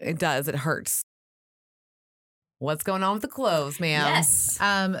cold. It does. It hurts. What's going on with the clothes, ma'am? Yes.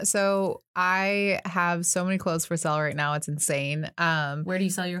 So I have so many clothes for sale right now. It's insane. Where do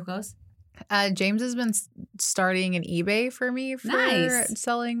you sell your clothes? James has been starting an eBay for me for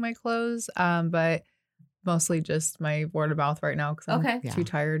selling my clothes. But mostly just my word of mouth right now because I'm too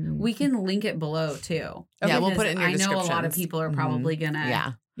tired. We can link it below too. Yeah, we'll put it in your description. I know a lot of people are probably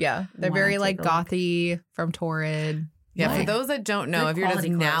gonna. Yeah. They're very like gothy from Torrid. Yeah, for those that don't know, if you're just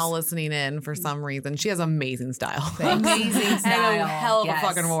now listening in for some reason, she has amazing style. Amazing style. And a hell of a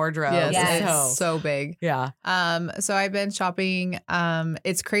fucking wardrobe. Yes. It's so big. Yeah. So I've been shopping.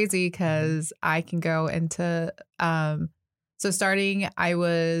 It's crazy because I can go into so starting I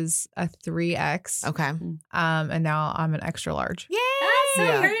was a 3X. Okay. And now I'm an extra large. Yay!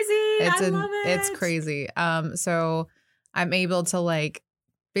 That's so crazy. I love it. It's crazy. So I'm able to like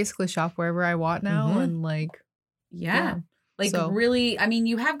basically shop wherever I want now and like Like really, I mean,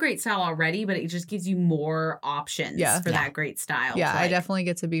 you have great style already, but it just gives you more options for that great style. Yeah, I definitely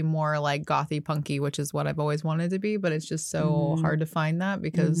get to be more like gothy punky, which is what I've always wanted to be, but it's just so hard to find that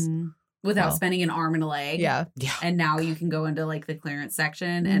because without spending an arm and a leg. Yeah. And now you can go into like the clearance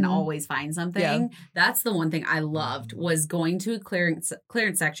section and always find something. Yeah. That's the one thing I loved was going to a clearance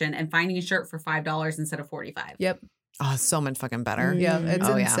section and finding a shirt for $5 instead of $45. Yep. Oh, so much fucking better. Yeah, it's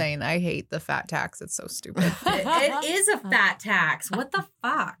insane. I hate the fat tax. It's so stupid. It is a fat tax. What the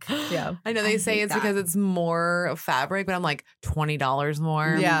fuck? Yeah. I know they say it's because it's more fabric, but I'm like, $20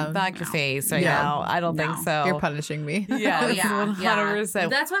 more? Yeah. Back your face right now. I don't think so. You're punishing me. Yeah.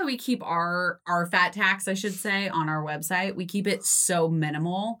 100%. That's why we keep our fat tax, I should say, on our website. We keep it so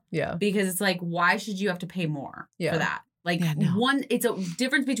minimal. Yeah. Because it's like, why should you have to pay more for that? Like it's a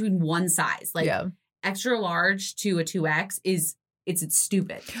difference between one size. Like extra large to a 2X it's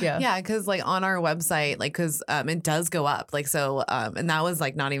stupid. Yeah. Yeah. Cause like on our website, like, cause it does go up. Like, so, and that was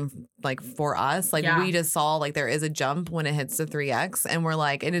like not even like for us. Like we just saw like there is a jump when it hits the 3X and we're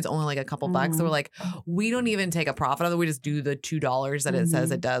like, and it's only like a couple bucks. So we're like, we don't even take a profit of it. We just do the $2 that it says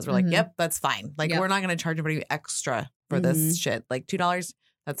it does. We're like, yep, that's fine. Like we're not going to charge anybody extra for this shit. Like $2.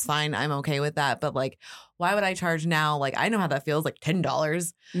 That's fine. I'm okay with that. But like, why would I charge now? Like, I know how that feels. Like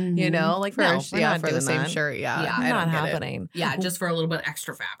 $10, you know, like for, no, we're not for doing the same that. shirt. Yeah, not happening. Yeah, just for a little bit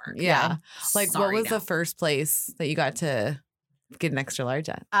extra fabric. Yeah. Like, what was the first place that you got to get an extra large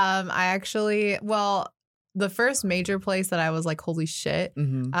at? I actually, the first major place that I was like, holy shit,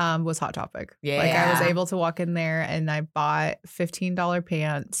 was Hot Topic. Yeah. Like I was able to walk in there and I bought $15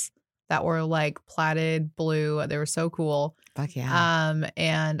 pants that were like plaited blue. They were so cool. Fuck yeah.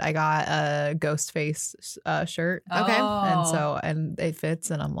 And I got a ghost face shirt. Okay. And it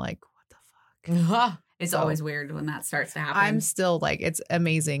fits and I'm like, what the fuck? It's always weird when that starts to happen. I'm still like, it's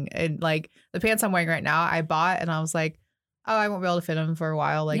amazing. And like the pants I'm wearing right now, I bought and I was like, oh, I won't be able to fit them for a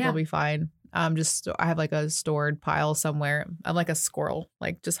while. Like it'll be fine. I have like a stored pile somewhere. I'm like a squirrel,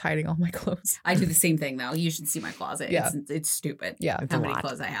 like just hiding all my clothes. I do the same thing though. You should see my closet. Yeah. It's stupid. Yeah. How many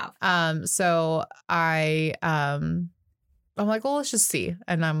clothes I have. So I'm like, well, let's just see.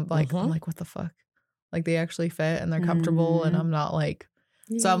 And I'm like, what the fuck? Like they actually fit and they're comfortable and I'm not like,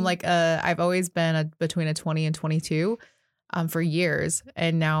 so I'm like, I've always been between a 20 and 22 for years.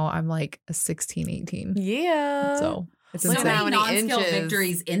 And now I'm like a 16, 18. Yeah. So it's so many non-scale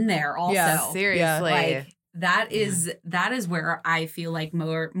victories in there also. Yeah, seriously. Yeah. Like that is where I feel like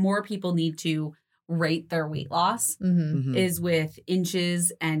more people need to rate their weight loss is with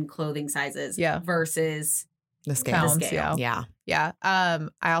inches and clothing sizes versus the scale. Yeah. I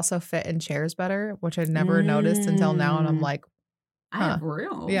also fit in chairs better, which I never noticed until now. And I'm like, I have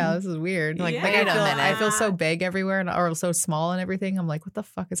room. Yeah, this is weird. Like I feel so big everywhere or so small and everything. I'm like, what the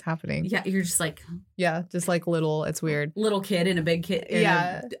fuck is happening? Yeah, you're just like just like little. It's weird. Little kid in a big kid in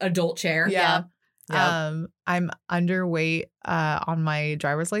an adult chair. Yeah. Yep. I'm underweight on my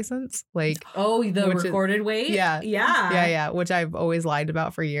driver's license. Like the recorded weight? Yeah. Which I've always lied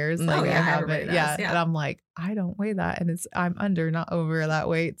about for years. Like I have it. Yeah. And I'm like, I don't weigh that. And I'm under, not over that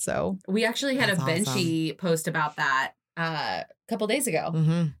weight. So we actually had a Benchy post about that a couple days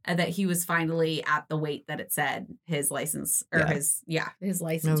ago that he was finally at the weight that it said his license or his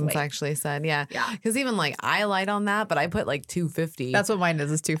license weight actually said. Yeah. Because even like I lied on that, but I put like 250. That's what mine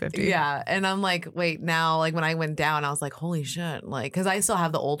is 250. Yeah. And I'm like, wait, now like when I went down, I was like, holy shit. Like, because I still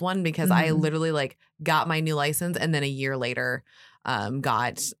have the old one because I literally like got my new license and then a year later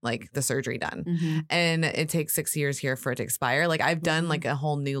got like the surgery done and it takes 6 years here for it to expire. Like I've done like a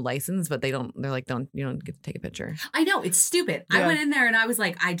whole new license, but they're like, you don't get to take a picture. I know, it's stupid. I went in there and I was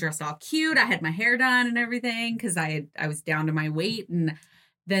like, I dressed all cute. I had my hair done and everything because I was down to my weight. And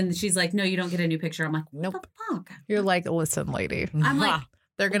then she's like, no, you don't get a new picture. I'm like, what the fuck? You're like, listen, lady. I'm like,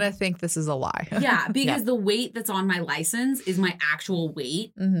 they're going to think this is a lie. Yeah, because the weight that's on my license is my actual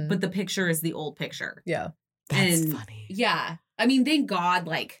weight, but the picture is the old picture. Yeah. That's funny. Yeah. I mean, thank God,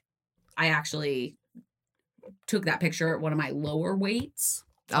 like, I actually took that picture at one of my lower weights.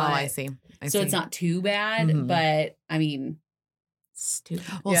 I see. It's not too bad, but I mean, stupid.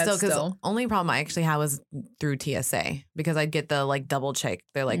 Well, because only problem I actually had was through TSA because I'd get the like double check.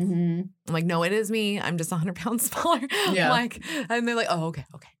 They're like, I'm like, no, it is me. I'm just 100 pounds smaller. Yeah. Like, and they're like, oh, okay.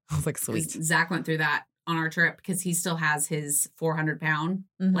 I was like, sweet. Zach went through that on our trip because he still has his 400-pound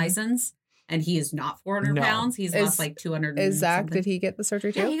license. And he is not 400 pounds. He's lost like 200. Is Zach, did he get the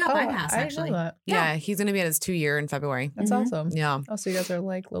surgery too? Yeah, he got bypass, actually. I know that. Yeah, he's going to be at his 2 year in February. That's awesome. Yeah. Oh, so you guys are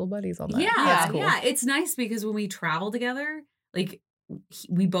like little buddies on that. Yeah, that's cool. Yeah. It's nice because when we travel together, like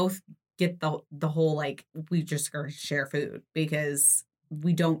we both get the whole like we just share food because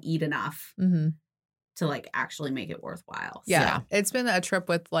we don't eat enough. to like actually make it worthwhile. Yeah. It's been a trip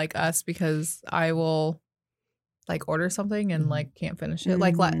with like us because I will like order something and like can't finish it.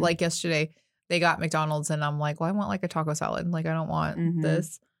 Like yesterday they got McDonald's and I'm like, well, I want like a taco salad. Like I don't want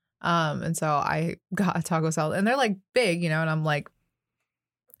this. And so I got a taco salad and they're like big, and I'm like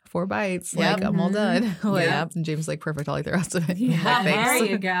 4 bites, like I'm all done. And James like perfect. I'll eat the rest of it. Yeah, like, there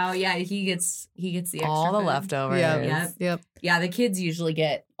you go. Yeah, he gets the extra all the food. leftovers. Yep. Yeah, the kids usually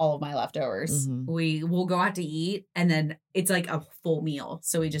get all of my leftovers. We'll go out to eat and then it's like a full meal.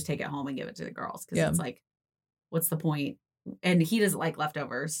 So we just take it home and give it to the girls because it's like, what's the point? And he doesn't like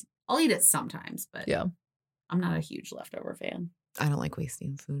leftovers. I'll eat it sometimes, but I'm not a huge leftover fan. I don't like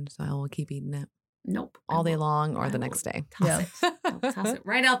wasting food, so I will keep eating it. Nope. All day long or the next day. Toss it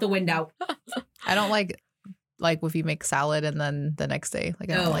right out the window. I don't like if you make salad and then the next day.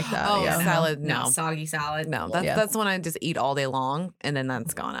 Like I don't like that. Oh, salad, no. Soggy salad. No, that's when I just eat all day long and then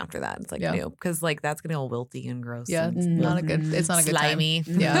that's gone after that. It's like new because like that's gonna go wilty and gross. Yeah, and not a good. It's not a good slimy.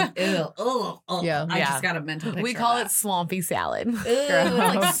 Time. Yeah. Ew. Yeah. I just got a mental picture. We call it swampy salad. Ew,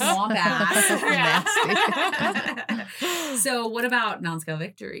 it's like swamp ass. Nasty. So what about non-scale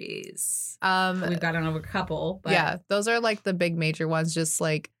victories? We've got another couple. But yeah, those are like the big major ones. It's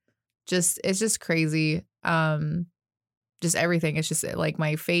just crazy. Just everything. It's just like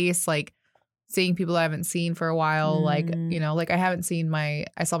my face, like seeing people I haven't seen for a while. Like, like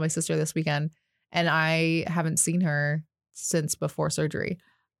I saw my sister this weekend and I haven't seen her since before surgery.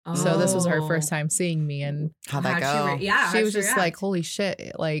 Oh. So this was her first time seeing me and how'd that go? She was just like, holy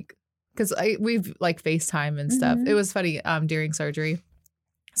shit. Like, cause we've like FaceTime and stuff. It was funny during surgery.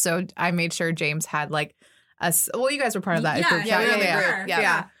 So I made sure James had like you guys were part of that.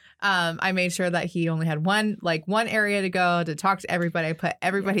 Yeah. I made sure that he only had one area to go to talk to everybody. I put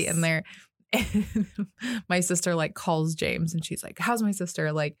everybody in there. And my sister like calls James and she's like, how's my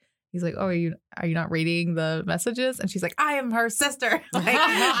sister? Like, he's like, oh, are you not reading the messages? And she's like, I am her sister. Like,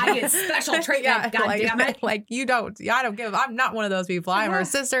 I get special treatment. God damn it. Like I don't give. I'm not one of those people. I'm her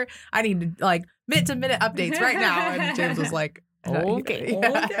sister. I need to like minute-to-minute updates right now. And James was like,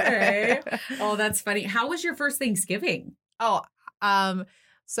 okay. Oh, that's funny. How was your first Thanksgiving?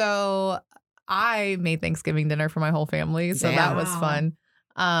 So I made Thanksgiving dinner for my whole family. So that was fun.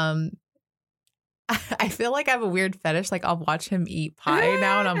 I feel like I have a weird fetish. Like I'll watch him eat pie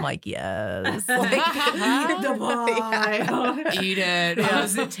now and I'm like, yes. Like, eat the pie. Yeah. Eat it. How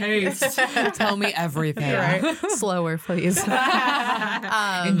does it taste? Tell me everything. Right? Slower, please. Enjoy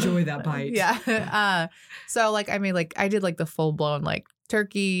that bite. Yeah. So like I did like the full blown like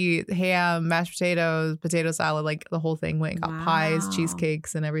turkey, ham, mashed potatoes, potato salad, like the whole thing. Went and got pies,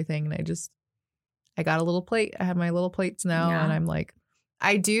 cheesecakes and everything. And I got a little plate. I have my little plates now and I'm like,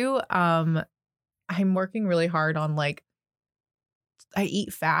 I'm working really hard on like, I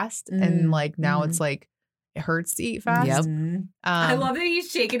eat fast and like now it's like, it hurts to eat fast. Yep. I love that he's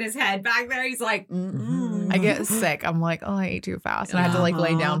shaking his head back there. He's like, I get sick. I'm like, oh, I ate too fast. And I had to like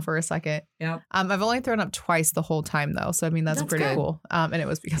lay down for a second. Yep. I've only thrown up twice the whole time though. So I mean, that's pretty cool. And it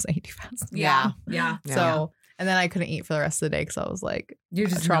was because I ate too fast. Yeah. So, and then I couldn't eat for the rest of the day because I was like, you're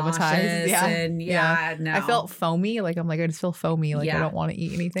just traumatized. Yeah. No. I felt foamy. Like, I'm like, I just feel foamy. Like I don't want to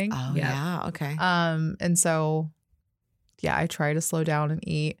eat anything. Oh yeah. Okay. And so, I try to slow down and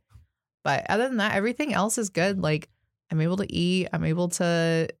eat. But other than that, everything else is good. Like I'm able to eat. I'm able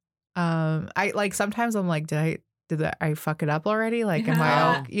to, I like, sometimes I'm like, did I fuck it up already? Like, am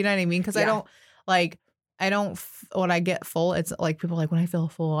I, you know what I mean? Cause when I get full, it's like people are like, when I feel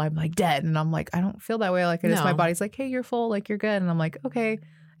full, I'm like dead. And I'm like, I don't feel that way. Like, my body's like, hey, you're full. Like, you're good. And I'm like, okay.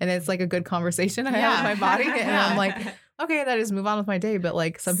 And it's like a good conversation I have with my body. And I'm like, okay, that is move on with my day. But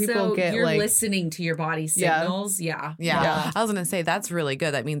like some people get you're like listening to your body's signals. Yeah. I was going to say that's really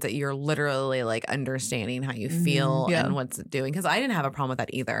good. That means that you're literally like understanding how you feel and what's it doing. Cause I didn't have a problem with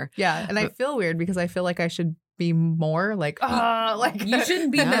that either. Yeah. And I feel weird because I feel like I should be more like you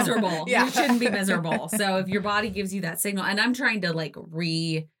shouldn't be miserable. You shouldn't be miserable. So if your body gives you that signal, and I'm trying to like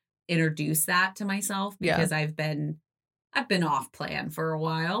reintroduce that to myself because I've been off plan for a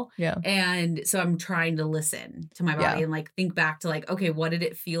while. Yeah. And so I'm trying to listen to my body and like think back to like, okay, what did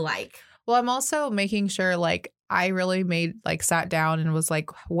it feel like? Well, I'm also making sure like I really sat down and was like,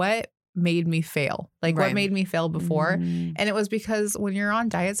 what made me fail? Like what made me fail before? And it was because when you're on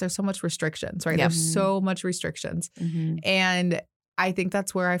diets, there's so much restrictions, right? There's so much restrictions. And I think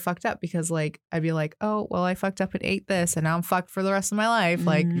that's where I fucked up because like, I'd be like, oh, well, I fucked up and ate this and now I'm fucked for the rest of my life.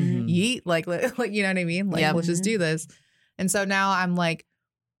 Like eat, like, you know what I mean? Like, let's just do this. And so now I'm like,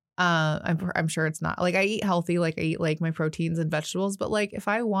 I'm sure it's not like I eat healthy, like I eat like my proteins and vegetables, but like if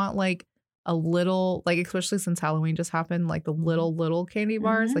I want like a little, like, especially since Halloween just happened, like the little candy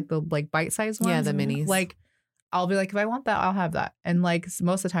bars, like the like bite-sized ones. Yeah, the minis. Like, I'll be like, if I want that, I'll have that. And like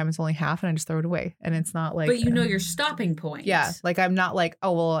most of the time it's only half and I just throw it away. And it's not like. But you know your stopping point. Yeah. Like I'm not like,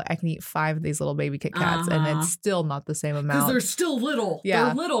 oh, well, I can eat 5 of these little baby Kit Kats and it's still not the same amount. Because they're still little. Yeah.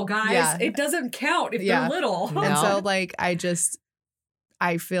 They're little, guys. Yeah. It doesn't count if they're little. And so like,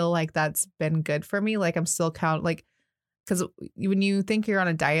 I feel like that's been good for me. Like I'm still like, because when you think you're on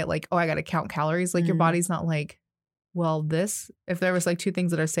a diet, like, oh, I got to count calories, like your body's not like, well, if there was like 2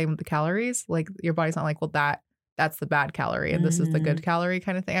 things that are same with the calories, like your body's not like, well, that's the bad calorie and this is the good calorie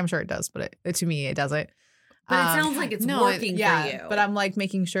kind of thing. I'm sure it does, but to me, it doesn't. But it sounds like it's working for you. But I'm like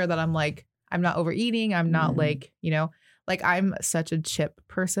making sure that I'm like, I'm not overeating. I'm not like, you know, like I'm such a chip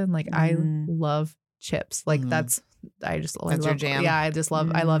person. Like I love chips. Like that's your jam. Yeah,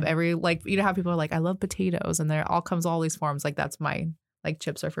 I love every, like, you know how people are like, I love potatoes and they're all comes all these forms. Like that's mine. Like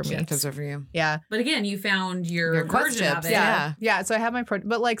chips are for me. Chips are for you. Yeah. But again, you found your version of it. Yeah. Yeah. So I have my protein,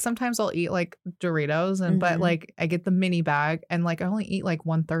 but like sometimes I'll eat like Doritos but like I get the mini bag and like I only eat like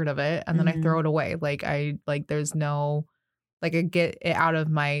 1/3 of it and then I throw it away. Like there's no, like I get it out of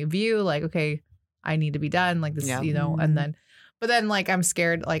my view. Like, okay, I need to be done. Like this, you know, but then like I'm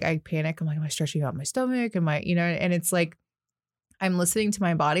scared, like I panic. I'm like, am I stretching out my stomach? Am I, you know, and it's like, I'm listening to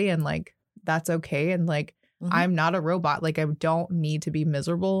my body and like, that's okay. And like, I'm not a robot. Like I don't need to be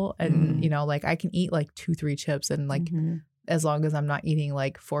miserable. And, you know, like I can eat like 2-3 chips and like, as long as I'm not eating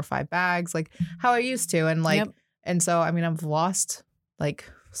like 4 or 5 bags, like how I used to. And like, and so, I mean, I've lost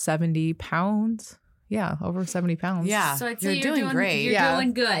like 70 pounds. Yeah. Over 70 pounds. Yeah. So I'd say you're doing great. You're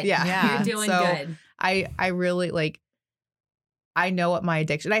doing good. Yeah. You're doing good. I really like, I know what my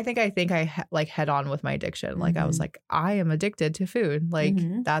addiction, I think I like head on with my addiction. Like I was like, I am addicted to food. Like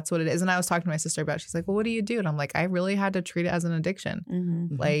that's what it is. And I was talking to my sister about it. She's like, well, what do you do? And I'm like, I really had to treat it as an addiction.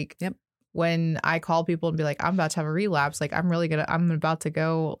 Like when I call people and be like, I'm about to have a relapse, like I'm about to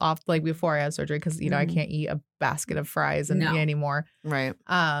go off like before I had surgery. Cause you know, I can't eat a basket of fries anymore. Right.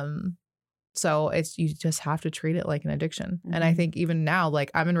 So you just have to treat it like an addiction. And I think even now, like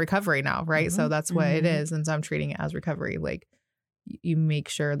I'm in recovery now. Right. So that's what it is. And so I'm treating it as recovery. Like, you make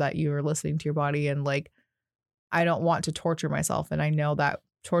sure that you're listening to your body and like, I don't want to torture myself. And I know that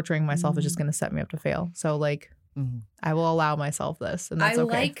torturing myself is just going to set me up to fail. So like, I will allow myself this. And that's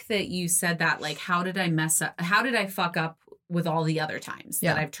okay. I like that you said that, like, how did I mess up? How did I fuck up with all the other times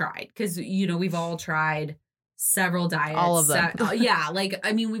that I've tried? Because, you know, we've all tried several diets. All of them. Yeah. Like,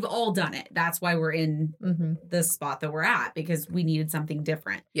 I mean, we've all done it. That's why we're in the spot that we're at, because we needed something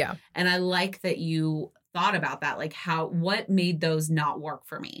different. Yeah. And I like that you thought about that, like what made those not work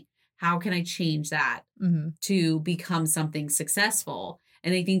for me? How can I change that to become something successful?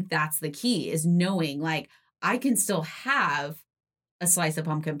 And I think that's the key, is knowing like I can still have a slice of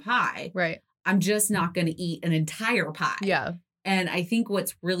pumpkin pie. Right. I'm just not going to eat an entire pie. Yeah. And I think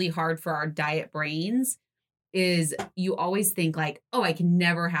what's really hard for our diet brains is you always think like, oh, I can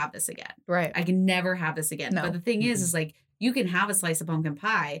never have this again. Right. I can never have this again. No. But the thing is like you can have a slice of pumpkin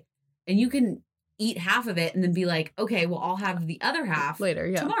pie and you can eat half of it and then be like, okay, well, I'll have the other half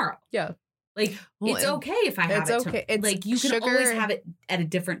later, tomorrow. Yeah. Like, it's okay if I have it. It's okay. It's like, you can always have it at a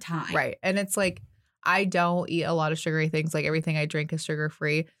different time. Right. And it's like, I don't eat a lot of sugary things. Like, everything I drink is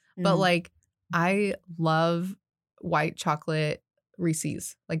sugar-free. But, like, I love white chocolate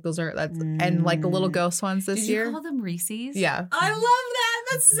Reese's. Like, and, like, the little ghost ones this year. Did you call them Reese's? Yeah. I love that.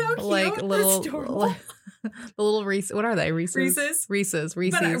 That's so cute. Like, the little Reese's. What are they? Reese's. But Reese's.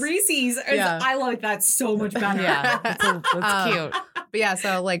 I like that so much better. Yeah. That's cute. But yeah,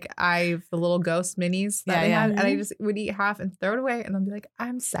 so like the little ghost minis that I had, and I just would eat half and throw it away, and I'd be like,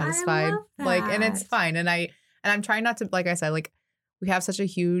 I'm satisfied. Like, and it's fine. And I'm trying not to, like I said, like we have such a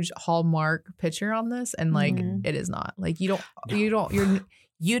huge Hallmark picture on this, and like it is not. Like you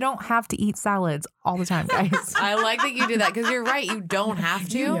don't have to eat salads all the time, guys. I like that you do that, because you're right. You don't have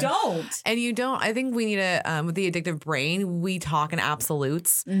to. You don't. And you don't. I think we need to, with the addictive brain, we talk in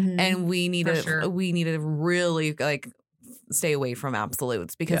absolutes, and we need to really like stay away from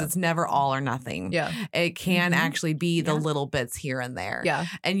absolutes, because it's never all or nothing. Yeah. It can actually be the little bits here and there. Yeah.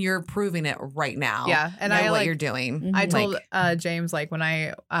 And you're proving it right now. Yeah. And I what you're doing. I told James, like, when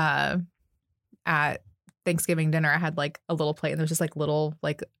I at Thanksgiving dinner, I had like a little plate and there's just like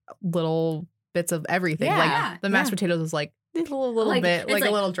little bits of everything. Like the mashed potatoes was like a little bit, like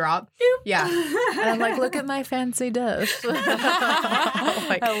a little drop. Doop. Yeah. And I'm like, look at my fancy dish. Like,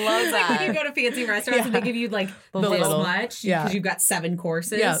 I love that. Like when you go to fancy restaurants and they give you like this much because you've got 7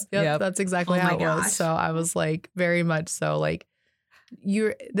 courses. Yeah. That's exactly how it was. So I was like, very much so like,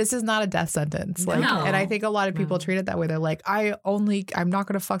 this is not a death sentence. Like, No. and I think a lot of people No. treat it that way. They're like, I'm not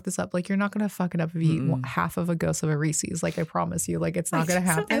going to fuck this up. Like, you're not going to fuck it up if you eat half of a ghost of a Reese's. Like, I promise you, like, it's not going to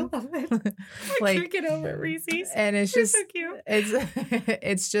happen. I love it. Like, I can't get over Reese's. and it's They're just, so cute.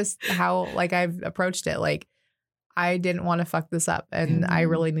 it's just how, like, I've approached it. Like, I didn't want to fuck this up. And I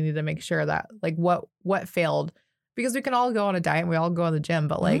really needed to make sure that, like, what failed, because we can all go on a diet and we all go on the gym,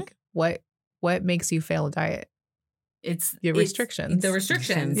 but like, what makes you fail a diet? It's the restrictions. The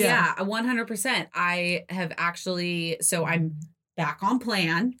restrictions. Yeah. Yeah, 100%. I have actually, so I'm back on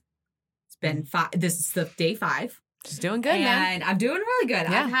plan. It's been this is the day 5. She's doing good, man. And I'm doing really good.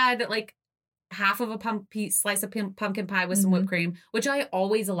 Yeah. I've had like half of a slice of pumpkin pie with some whipped cream, which I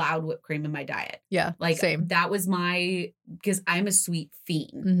always allowed whipped cream in my diet. Yeah, like same. That was because I'm a sweet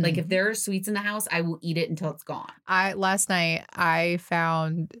fiend. Like if there are sweets in the house, I will eat it until it's gone. Last night I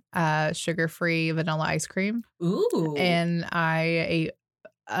found sugar-free vanilla ice cream. Ooh. And I ate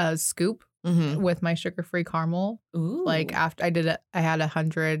a scoop with my sugar-free caramel. Ooh. Like after I had a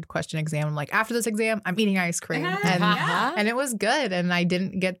 100-question exam. I'm like, after this exam, I'm eating ice cream. And it was good. And I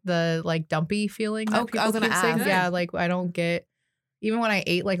didn't get the like dumpy feeling that people keep saying. Yeah, like I don't get, even when I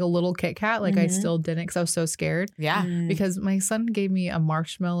ate like a little Kit Kat, like I still didn't, because I was so scared. Yeah. Because my son gave me a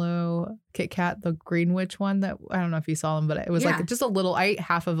marshmallow Kit Kat, the Greenwich one that, I don't know if you saw them, but it was like just a little, I ate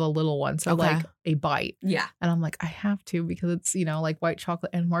half of a little one. So like a bite. Yeah. And I'm like, I have to, because it's, like white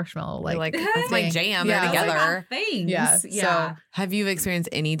chocolate and marshmallow. Like it's like jam. Yeah. They're together. Things. Yeah. So have you experienced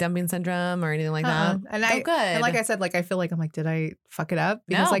any dumping syndrome or anything like that? And good. And like I said, like I feel like I'm like, did I fuck it up?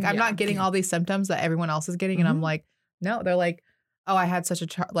 Because No. like I'm not getting all these symptoms that everyone else is getting. And I'm like, no, they're like, oh, I had such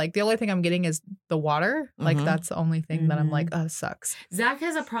a like the only thing I'm getting is the water. Like that's the only thing that I'm like, oh, sucks. Zach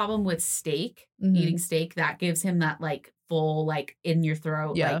has a problem with steak, eating steak. That gives him that like full like in your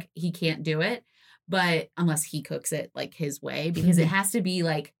throat. Yeah. Like he can't do it, but unless he cooks it like his way, because it has to be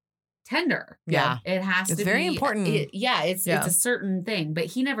like tender. Yeah. It has to be. It's very important. It's a certain thing, but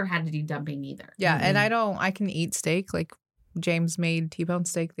he never had to do dumping either. Yeah. And I can eat steak. Like James made T-bone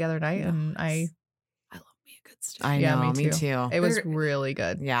steak the other night and I love me a good steak. I know, me too. It was really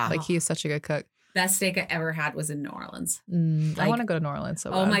good. Yeah. Like he is such a good cook. Best steak I ever had was in New Orleans. I want to go to New Orleans.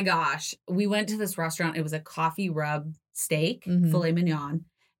 So oh my gosh. We went to this restaurant. It was a coffee rub steak, filet mignon.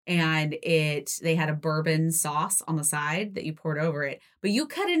 And they had a bourbon sauce on the side that you poured over it. But you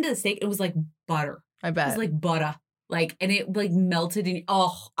cut into the steak, it was like butter. I bet. It was like butter. Like, and it like melted in.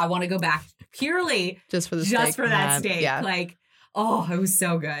 Oh, I want to go back purely just for that steak. Yeah. Like, oh, it was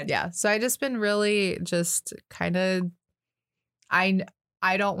so good. Yeah. So I just been really just kind of,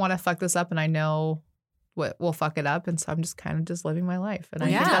 I don't want to fuck this up, and I know what will fuck it up, and so I'm just kind of just living my life, and I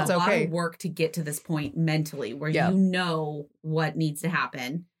think that's a okay. lot of work to get to this point mentally, where you know what needs to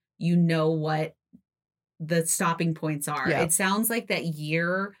happen, you know what the stopping points are. Yeah. It sounds like that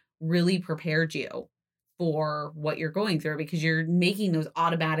year really prepared you for what you're going through, because you're making those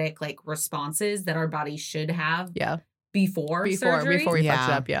automatic like responses that our body should have. Yeah. Before surgery, we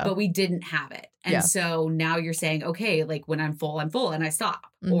fucked it up, but we didn't have it. And so now you're saying, okay, like when I'm full and I stop.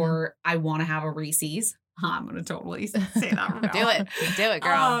 Or I want to have a Reese's. I'm going to totally say that right now. Do it,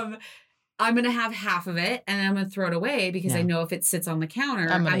 girl. I'm going to have half of it and I'm going to throw it away, because I know if it sits on the counter,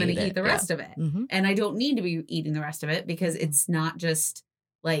 I'm going to eat the rest of it. And I don't need to be eating the rest of it, because it's not just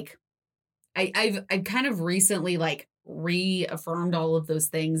like, I've kind of recently like reaffirmed all of those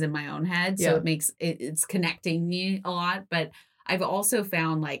things in my own head. So it makes it's connecting me a lot. But I've also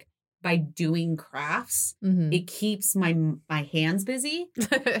found like by doing crafts, it keeps my hands busy.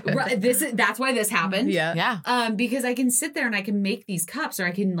 That's why this happened. Yeah. Because I can sit there and I can make these cups, or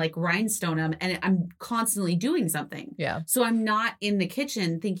I can like rhinestone them, and I'm constantly doing something. Yeah. So I'm not in the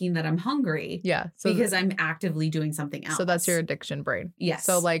kitchen thinking that I'm hungry. Yeah. So because I'm actively doing something else. So that's your addiction brain. Yes.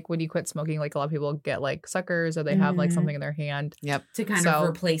 So like when you quit smoking, like a lot of people get like suckers, or they have like something in their hand. Yep. To kind of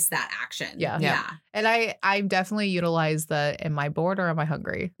replace that action. Yeah. Yeah. And I definitely utilize the, am I bored or am I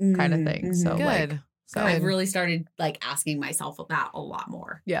hungry kind of thing. So good. So I've really started like asking myself that a lot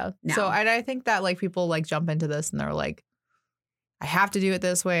more. Yeah. Now. So and I think that like people like jump into this and they're like, I have to do it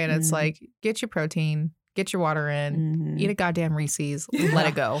this way. And it's like, get your protein, get your water in, eat a goddamn Reese's, let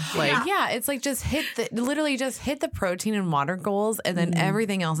it go. Like, it's like just hit the protein and water goals, and then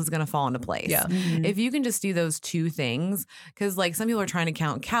everything else is going to fall into place. Yeah. If you can just do those two things, because like some people are trying to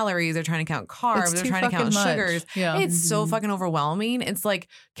count calories, they're trying to count carbs, they're trying to count sugars. Yeah. It's so fucking overwhelming. It's like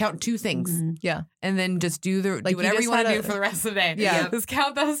count two things. Yeah. And then just do whatever you want to do for the rest of the day. Yeah. Just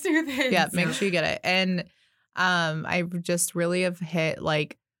count those two things. Yeah. Make sure you get it. And I just really have hit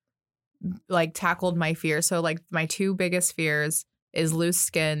like tackled my fear. So like my two biggest fears is loose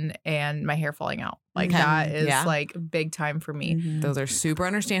skin and my hair falling out. Like that is like big time for me. Mm-hmm. Those are super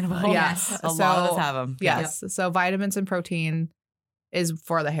understandable. Yes. A lot of us have them. Yes. So vitamins and protein is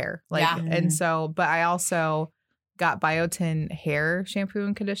for the hair. Like, and so, but I also got biotin hair shampoo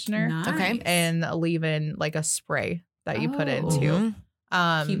and conditioner. Nice. Okay. And leave-in like a spray that you put in too.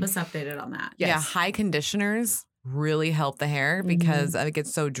 Keep us updated on that. Yes. Yeah. High conditioners really help the hair because it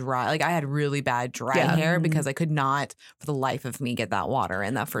gets so dry. Like I had really bad dry hair because I could not for the life of me get that water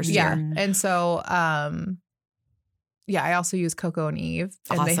in that first year. And so I also use Coco and Eve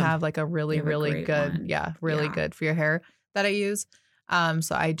and they have like a really good one. Really good for your hair that I use.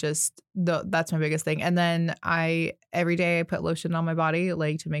 So I just that's my biggest thing. And then every day I put lotion on my body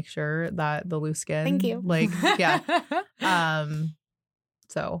like to make sure that the loose skin. Thank you. Like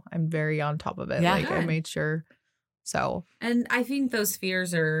so I'm very on top of it. Yeah. Like I made sure. So, and I think those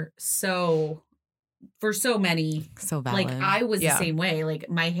fears are for so many, so valid. Like I was the same way. Like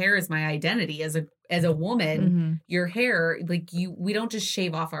my hair is my identity as a woman. Your hair, like we don't just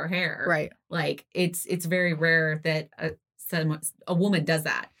shave off our hair, right? Like it's very rare that a woman does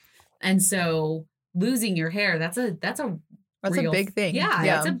that, and so losing your hair that's a big thing. Yeah,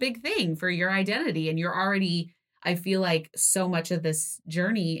 that's a big thing for your identity, and you're already. I feel like so much of this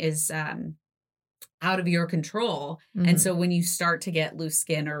journey is out of your control. And so when you start to get loose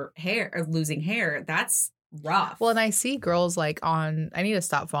skin or losing hair, that's rough. Well, and I see girls like I need to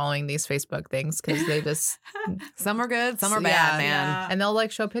stop following these Facebook things because they just some are good, some are bad, man. Yeah. And they'll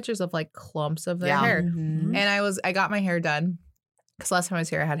like show pictures of like clumps of their hair. And I got my hair done because last time I was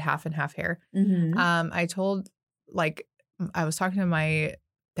here I had half and half hair. I told I was talking to my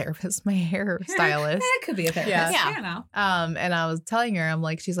therapist, my hair stylist. It could be a therapist. Yeah. You know. And I was telling her, I'm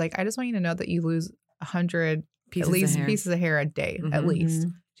like, she's like, I just want you to know that you lose 100 pieces of hair a day, at least.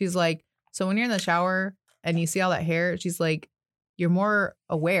 She's like, so when you're in the shower and you see all that hair, she's like, you're more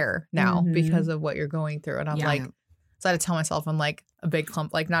aware now because of what you're going through. And I'm like, so I had to tell myself I'm like a big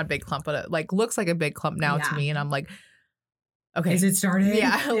clump, like not a big clump, but it like looks like a big clump now to me. And I'm like, okay. Is it starting?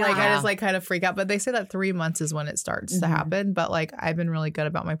 Yeah. Like I just like kind of freak out. But they say that 3 months is when it starts to happen. But like I've been really good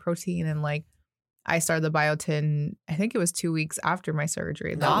about my protein and like I started the biotin, I think it was 2 weeks after my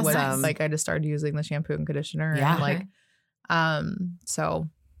surgery. That awesome. was like I just started using the shampoo and conditioner. And like so.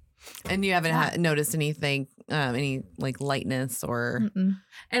 And you haven't noticed anything, any like lightness or and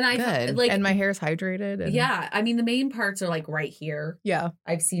I good. Like and my hair's hydrated. And, I mean the main parts are like right here. Yeah.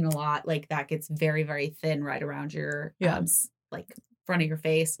 I've seen a lot like that gets very, very thin right around your like front of your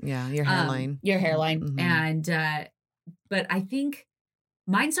face. Yeah, your hairline. And but I think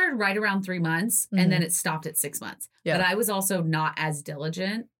mine started right around 3 months and then it stopped at 6 months. Yeah. But I was also not as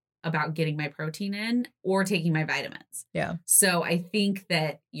diligent about getting my protein in or taking my vitamins. Yeah. So I think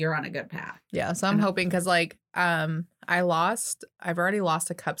that you're on a good path. Yeah. So I'm hoping because like I've already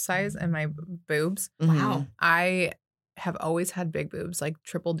lost a cup size in my boobs. Wow. I have always had big boobs, like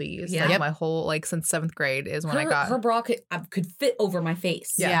triple D's. Yeah. Like my whole, like since 7th grade is when I got. Her bra could fit over my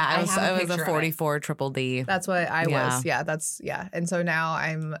face. Yeah, I was a 44 triple D. That's what I was. Yeah, and so now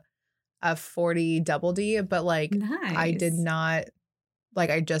I'm a 40 double D, but like nice. I did not, like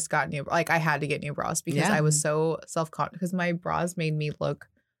I just got new, like I had to get new bras because I was so self-conscious because my bras made me look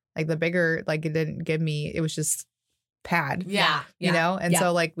like the bigger, like it didn't give me, it was just pad. Yeah. You know? And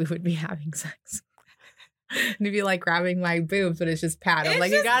so like we would be having sex. And he'd be like grabbing my boobs, but it's just pad. I'm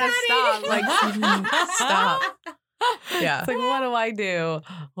like, you gotta stop. Like, stop. Yeah. It's like, what do I do?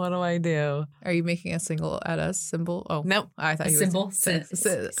 What do I do? Are you making a single at us symbol? Oh, nope. I thought a you symbol. were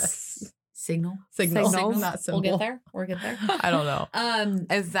Signal. Signal, not symbol. We'll get there. I don't know.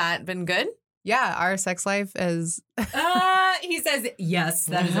 Has that been good? Yeah, our sex life is. He says yes.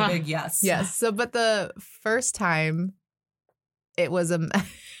 That is a big yes. Yes. So, but the first time, it was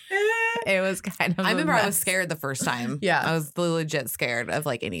it was kind of. I remember I was scared the first time. Yeah, I was legit scared of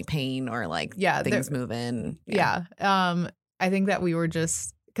like any pain or like things moving. Yeah. I think that we were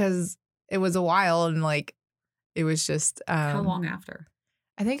just because it was a while and like it was just. How long after?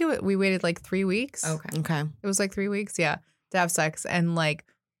 I think we waited like 3 weeks. Okay. It was like 3 weeks, to have sex. And like,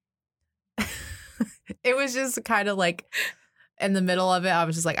 it was just kind of like in the middle of it, I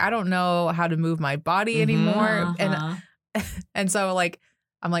was just like, I don't know how to move my body anymore. And so like,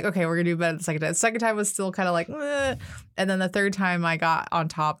 I'm like, okay, we're going to do better the second time. The second time was still kind of like, eh. And then the third time I got on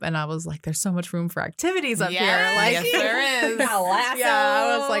top and I was like, there's so much room for activities up here. Like, yes, there is.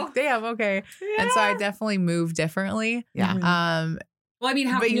 I was like, damn, okay. Yeah. And so I definitely moved differently. Yeah. Well, I mean,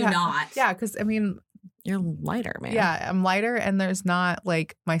 how can you not? Yeah, because I mean, you're lighter, man. Yeah, I'm lighter, and there's not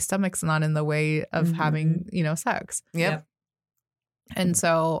like my stomach's not in the way of having sex. Yep. And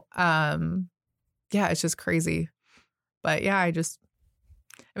so, it's just crazy. But yeah, I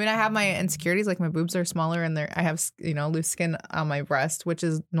have my insecurities. Like my boobs are smaller and I have, loose skin on my breast, which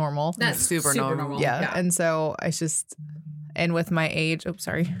is normal. That's super normal. Yeah. And so it's just, and with my age,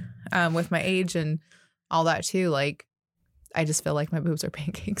 with my age and all that too, like, I just feel like my boobs are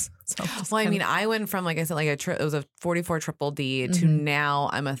pancakes. So I went from, like I said, like it was a 44 triple D to now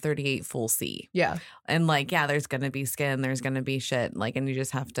I'm a 38 full C. Yeah. And like, yeah, there's going to be skin, there's going to be shit. Like, and you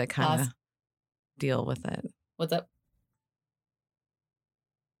just have to kind of deal with it. What's up?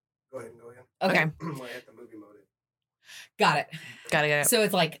 Go ahead. Okay. I had the movie mode. Got it. Got it. So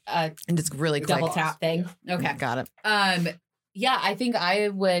it's like a and just really quick. double tap thing. Yeah. Okay. Got it. Yeah, I think I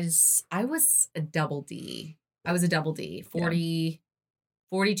was a double D. I was a double D,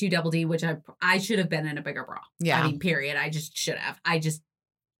 42 double D, which I should have been in a bigger bra. Yeah. I mean, period. I just should have. I just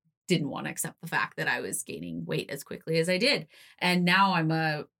didn't want to accept the fact that I was gaining weight as quickly as I did. And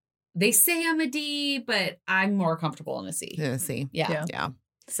now they say I'm a D, but I'm more comfortable in a C. In a C. Yeah.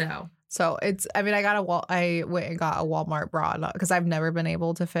 So it's, I went and got a Walmart bra because I've never been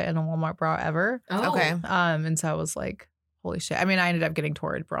able to fit in a Walmart bra ever. Oh. Okay. And so I was like, holy shit. I mean, I ended up getting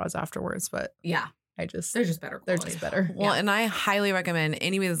Torrid bras afterwards, but yeah. they're just better quality. They're just better. Well, and I highly recommend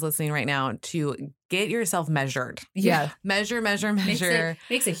anybody that's listening right now to get yourself measured. Yeah. Measure.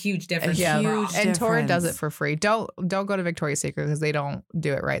 Makes a huge difference. And Torrid does it for free. Don't go to Victoria's Secret because they don't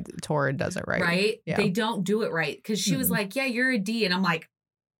do it right. Torrid does it right. Right? Yeah. They don't do it right. Because she was like, yeah, you're a D. And I'm like,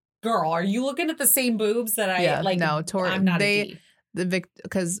 girl, are you looking at the same boobs that I like? No, Torrid. I'm not a D.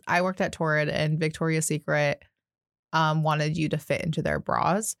 Because I worked at Torrid and Victoria's Secret wanted you to fit into their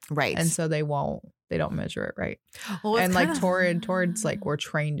bras. Right. And so they don't measure it right. Well, and like Torrid's like, we're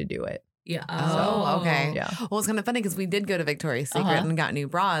trained to do it. Yeah. Oh, okay. Yeah. Well, it's kind of funny because we did go to Victoria's Secret and got new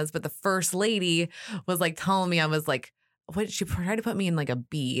bras, but the first lady was like telling me, I was like, what, she tried to put me in like a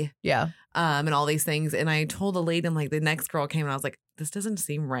B. Yeah. And all these things. And I told the lady, and like the next girl came and I was like, this doesn't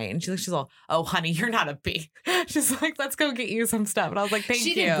seem right. And she's all, oh, honey, you're not a B. She's like, let's go get you some stuff. And I was like, thank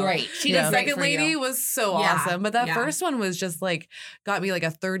you. She did great. The second lady was so awesome. But that first one was just like, got me like a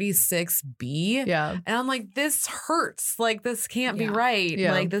 36 B. Yeah. And I'm like, this hurts. Like, this can't be right.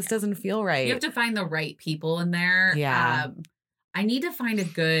 Yeah. Like, this doesn't feel right. You have to find the right people in there. Yeah. I need to find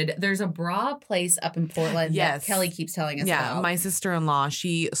there's a bra place up in Portland that Kelley keeps telling us about. Yeah, my sister-in-law,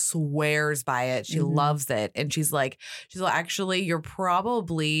 she swears by it. She loves it. And she's like, actually, you're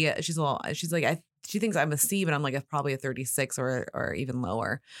probably, she thinks I'm a C, but I'm like probably a 36 or even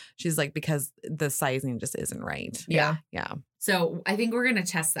lower. She's like, because the sizing just isn't right. Yeah. Yeah. So I think we're going to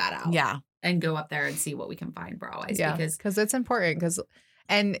test that out. Yeah. And go up there and see what we can find bra-wise. Yeah. Because it's important.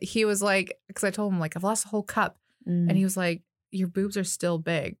 And he was like, because I told him, like, I've lost a whole cup. And he was like, your boobs are still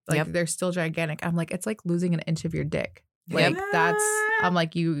big. Like they're still gigantic. I'm like, it's like losing an inch of your dick. Like I'm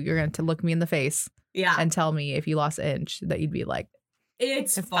like, you're going to look me in the face and tell me if you lost an inch that you'd be like,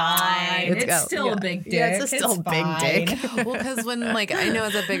 it's fine. It's still a big dick. Yeah, it's still a big dick. Well, because when like I know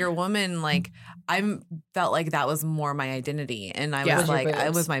as a bigger woman, like I felt like that was more my identity, and I was like,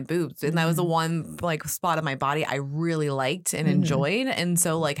 it was my boobs, and that was the one like spot of my body I really liked and enjoyed, and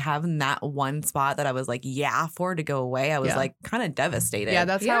so like having that one spot that I was like, for it to go away, I was like kind of devastated. Yeah,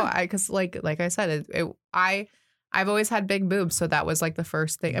 that's how because like I said, I've always had big boobs, so that was like the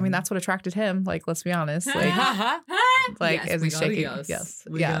first thing. I mean, that's what attracted him. Like, let's be honest. Like, as he's shaking,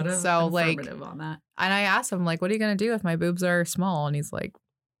 So like, on that. And I asked him like, "What are you gonna do if my boobs are small?" And he's like,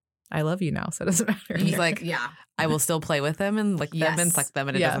 "I love you now, so it doesn't matter." He's like, I will still play with them and lick them and suck them,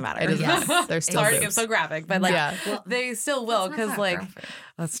 and it doesn't matter. It doesn't matter. They're still sorry boobs. to get so graphic, but like, they still will because like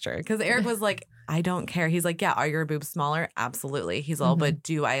that's true. Because Eric was like, I don't care. He's like, are your boobs smaller? Absolutely. He's all, but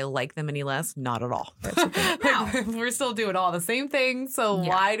do I like them any less? Not at all. We're still doing all the same thing. So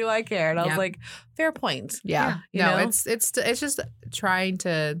why do I care? And I was like, fair point. Yeah. You know? It's just trying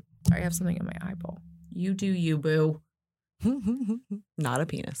to. Sorry, I have something in my eyeball. You do you, boo. Not a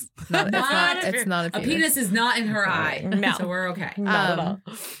penis. It's not a penis. A penis is not in her eye. No. So we're okay. Not at all.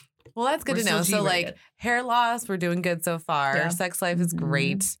 Well, that's good to know. So, like, hair loss, we're doing good so far. Yeah. Sex life is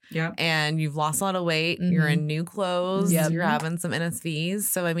great. Yeah. And you've lost a lot of weight. You're in new clothes. You're having some NSVs.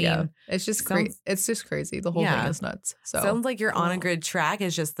 So, I mean, it's just crazy. It's just crazy. The whole thing is nuts. So, sounds like you're on a good track.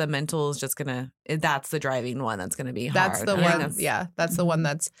 It's just the mental is just that's the driving one that's going to be hard. That's the one. That's the one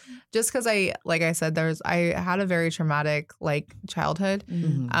that's just because like I said, I had a very traumatic like childhood.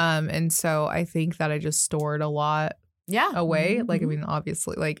 And so I think that I just stored a lot away. Like, I mean,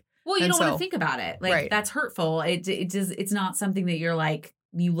 obviously, like, well, you don't want to think about it. Like, that's hurtful. It's not something that you're like,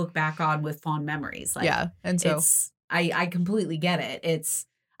 you look back on with fond memories. Like, and so I completely get it.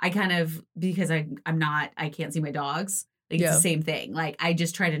 I kind of, because I can't see my dogs. Like, it's the same thing. Like, I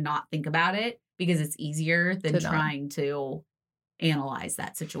just try to not think about it because it's easier than trying to analyze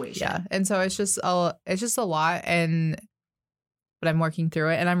that situation. Yeah. And so it's just a lot. But I'm working through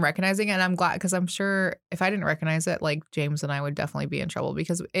it and I'm recognizing it, and I'm glad, because I'm sure if I didn't recognize it, like James and I would definitely be in trouble,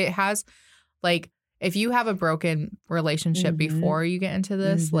 because it has, like, if you have a broken relationship before you get into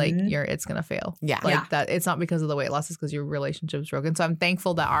this, like it's going to fail. Yeah. Like that. It's not because of the weight loss, it's because your relationship is broken. So I'm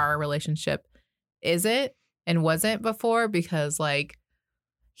thankful that our relationship isn't and wasn't before, because like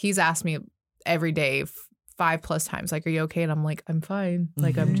he's asked me every day 5+ times, like, are you okay? And I'm like, I'm fine.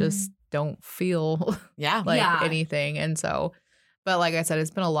 Like, I'm just don't feel anything. And so, but like I said,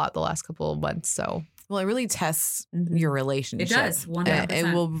 it's been a lot the last couple of months. So, well, it really tests your relationship. It does. 100%.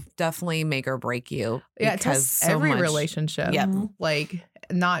 It will definitely make or break you. Yeah, it tests every relationship. Yep. Like,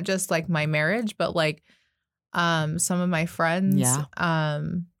 not just like my marriage, but like some of my friends. Yeah.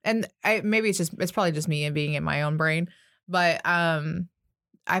 And maybe it's probably just me and being in my own brain, but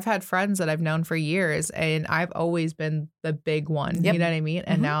I've had friends that I've known for years, and I've always been the big one. Yep. You know what I mean?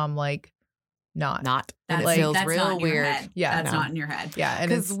 And now I'm like, not. And That's, it feels that's real not in your weird. head. Yeah, that's not in your head. Yeah,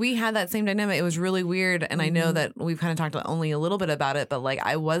 because we had that same dynamic. It was really weird, and I know that we've kind of talked only a little bit about it, but like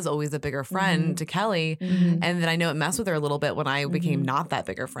I was always a bigger friend to Kelley, and then I know it messed with her a little bit when I became not that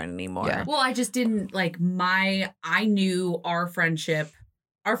bigger friend anymore. Yeah. Well, I just didn't like I knew our friendship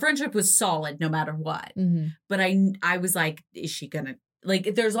was solid no matter what. But I was like, is she gonna,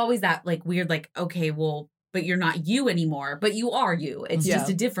 like, there's always that like weird, like, okay, well, but you're not you anymore, but you are you. It's just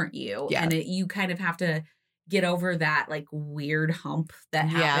a different you. Yeah. And you kind of have to get over that like weird hump that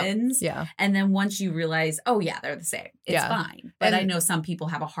happens. Yeah. And then once you realize, oh yeah, they're the same, it's fine. But And I know some people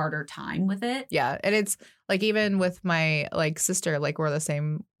have a harder time with it. Yeah. And it's like, even with my like sister, like we're the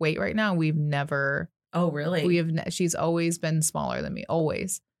same weight right now. We've never. Oh, really? She's always been smaller than me.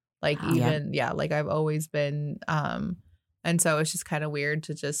 Always. Like even, like I've always been. And so it's just kind of weird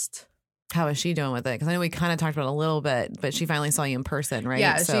to just. How is she doing with it? Because I know we kind of talked about it a little bit, but she finally saw you in person, right?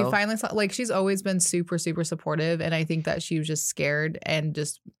 Yeah, she finally saw, like, she's always been super, super supportive. And I think that she was just scared, and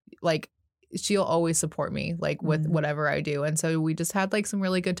just like, she'll always support me, like with whatever I do. And so we just had like some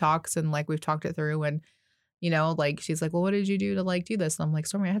really good talks, and like we've talked it through, and, you know, like she's like, well, what did you do to like do this? And I'm like,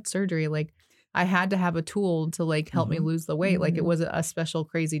 Stormy, I had surgery. Like I had to have a tool to like help me lose the weight. Like it wasn't a special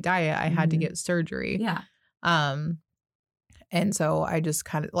crazy diet. I had to get surgery. Yeah. And so I just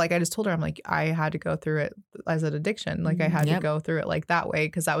kind of like, I just told her, I'm like, I had to go through it as an addiction. Like I had to go through it like that way,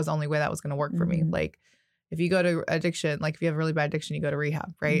 because that was the only way that was going to work for me. Like if you go to addiction, like if you have a really bad addiction, you go to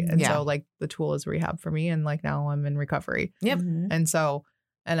rehab. Right. And so like the tool is rehab for me. And like now I'm in recovery. Yep. And so,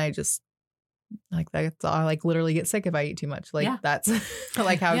 and I just like, that's all, I like literally get sick if I eat too much. Like that's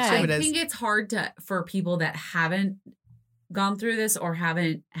like how extreme it is. I think it's hard for people that haven't gone through this or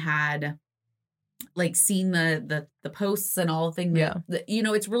haven't had like seen the posts and all the things that, you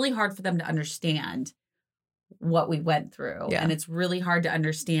know, it's really hard for them to understand what we went through. And it's really hard to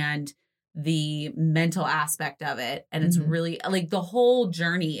understand the mental aspect of it. And it's really like the whole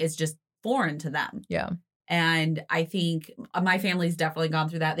journey is just foreign to them. Yeah. And I think my family's definitely gone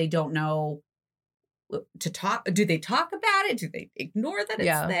through that. They don't know to talk. Do they talk about it? Do they ignore that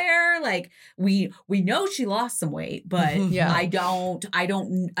it's there? Like we know she lost some weight, but I don't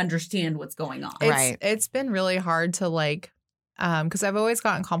understand what's going on. It's been really hard to like, because I've always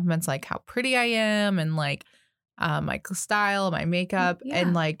gotten compliments like how pretty I am, and like my style, my makeup,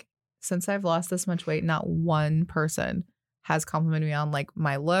 and like since I've lost this much weight, not one person has complimented me on like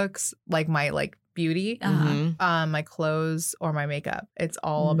my looks, like my like beauty, my clothes, or my makeup. It's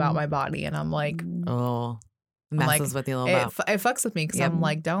all about my body, and I'm like, messes with you a little bit. It fucks with me, because I'm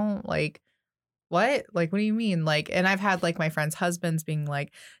like, don't like, what? Like, what do you mean? Like, and I've had like my friends' husbands being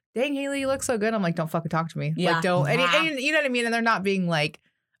like, dang, Hailey, you look so good. I'm like, don't fucking talk to me. Like, don't. And you know what I mean? And they're not being like,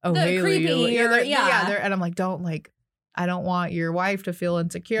 oh, they're Hailey, creepy, and I'm like, don't like. I don't want your wife to feel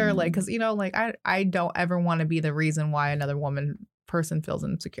insecure, like, because, you know, like, I don't ever want to be the reason why another person feels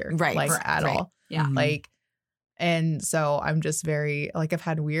insecure. Right. Like, at all. Yeah. Like, and so I'm just very, like, I've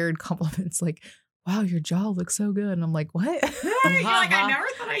had weird compliments, like, wow, your jaw looks so good. And I'm like, what? You're like, I never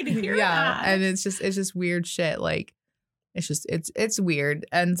thought I'd hear that. And it's just weird shit. Like, it's just, it's weird.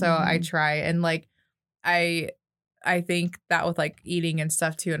 And so I try, and like, I think that with like eating and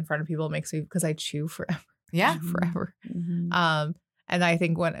stuff too in front of people makes me, because I chew forever. Yeah. Forever. And I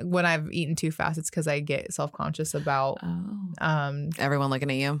think when I've eaten too fast, it's because I get self-conscious about everyone looking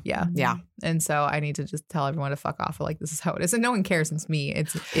at you. Yeah. Yeah. And so I need to just tell everyone to fuck off. Like, this is how it is. And no one cares. It's me.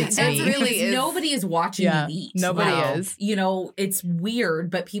 It's me. Really is. Nobody is watching you eat. Nobody is. You know, it's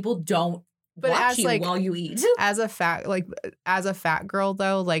weird, but people don't watch you while you eat. As a fat girl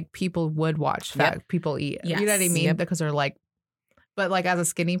though, like people would watch fat people eat. Yes. You know what I mean? Because they're like, But like as a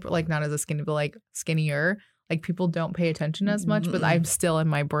skinny, like not as a skinny, but like skinnier, like people don't pay attention as much, but I'm still in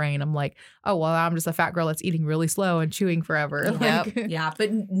my brain. I'm like, oh, well, I'm just a fat girl that's eating really slow and chewing forever. Yep. Like, Yeah, but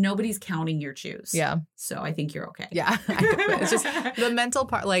nobody's counting your chews. yeah. So I think you're okay. Yeah. It's just the mental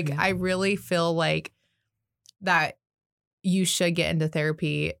part. Like, I really feel like that you should get into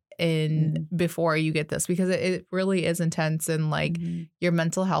therapy before you get this, because it really is intense, and like your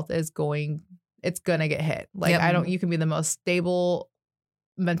mental health is it's gonna get hit. Like you can be the most stable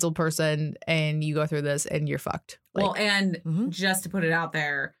mental person and you go through this and you're fucked. Like, well, and just to put it out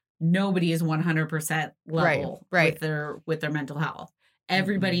there, nobody is 100% level with their mental health.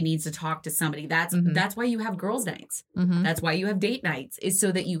 Everybody needs to talk to somebody. That's why you have girls' nights. That's why you have date nights, is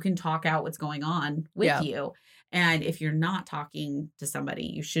so that you can talk out what's going on with you. And if you're not talking to somebody,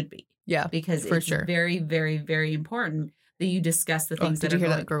 you should be. Yeah, because it's very, very, very important that you discuss the things that are going on. Did you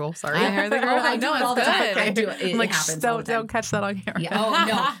hear that gurgle? Sorry. I heard the gurgle. I do it all the time. I do it. It like, happens all the time. Don't catch that on camera. Yeah.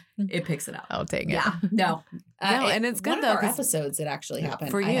 Oh, no. It picks it up. Oh, dang it. Yeah. No. And it's good, one though. One of our episodes, it actually happened.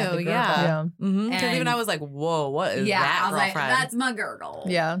 For you, yeah. Because even I was like, whoa, what is that, I was girlfriend? like, that's my gurgle.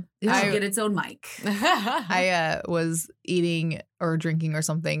 Yeah. It should get its own mic. I was eating or drinking or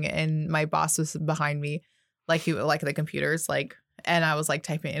something, and my boss was behind me, like the computers, like, and I was like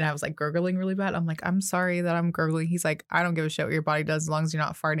typing, and I was like gurgling really bad. I'm like, I'm sorry that I'm gurgling. He's like, I don't give a shit what your body does as long as you're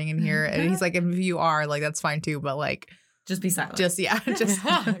not farting in here. And he's like, if you are, like, that's fine too, but like, just be silent. Just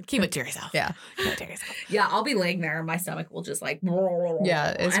keep it to yourself. Yeah. Keep it to yourself. Yeah, I'll be laying there and my stomach will just like,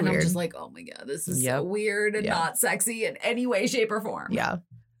 yeah, it's and weird. I'm just like, oh my God, this is so weird and not sexy in any way, shape, or form. Yeah.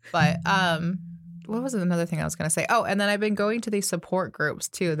 But what was another thing I was gonna say? Oh, and then I've been going to these support groups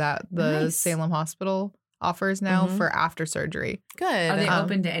too that the Salem Hospital offers now for after surgery. Good. Are they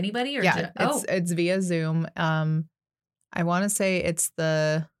open to anybody? Or it's via Zoom. I want to say it's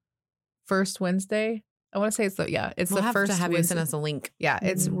the first Wednesday. I want to say it's the we'll have first. To have Wednesday. you send us a link. Yeah,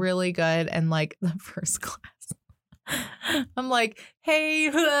 it's really good, and like the first class, I'm like, hey,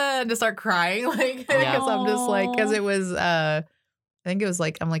 and to start crying, like, because I'm just like, because it was, I think it was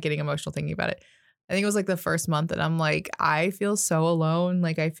like, I'm like getting emotional thinking about it. I think it was like the first month, and I'm like, I feel so alone.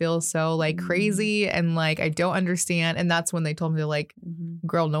 Like, I feel so like crazy, and like I don't understand. And that's when they told me, they're like,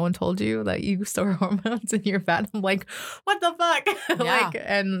 girl, no one told you that you store hormones in your fat. I'm like, what the fuck? Like,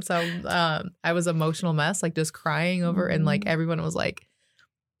 and so I was an emotional mess, like just crying over, and like everyone was like,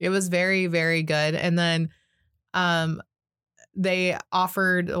 it was very, very good. And then they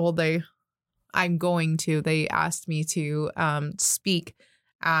offered, they asked me to speak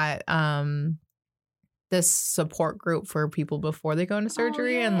at this support group for people before they go into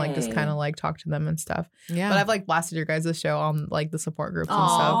surgery, and like just kind of like talk to them and stuff. Yeah. But I've like blasted your guys' show on like the support groups and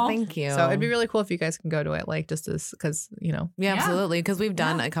stuff. Thank you. So it'd be really cool if you guys can go to it, like just as, because, you know. Yeah, absolutely. Because we've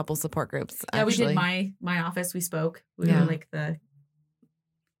done a couple support groups. Yeah, we did my office. We spoke. We were like the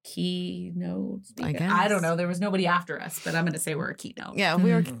keynote speaker. I don't know. There was nobody after us, but I'm going to say we're a keynote. Yeah,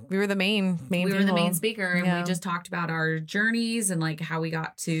 we were the main we were the main speaker, and we just talked about our journeys and like how we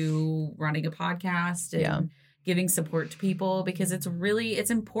got to running a podcast and giving support to people, because it's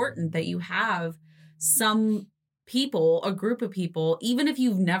important that you have some people, a group of people, even if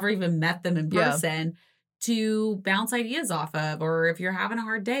you've never even met them in person, to bounce ideas off of, or if you're having a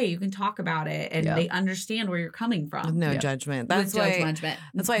hard day, you can talk about it, and they understand where you're coming from. With no judgment. That's why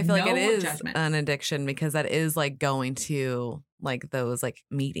I feel like it is an addiction, because that is like going to like those like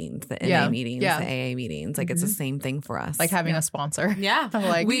meetings, the NA meetings, the AA meetings. Like it's the same thing for us. Like having a sponsor. Yeah.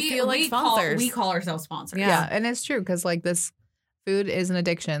 Like we feel like sponsors. We call ourselves sponsors. Yeah. And it's true, because like this food is an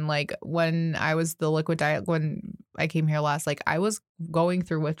addiction. Like when I was the liquid diet, when I came here last, like I was going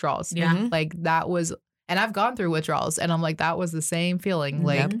through withdrawals. Yeah. Like that was, and I've gone through withdrawals, and I'm like, that was the same feeling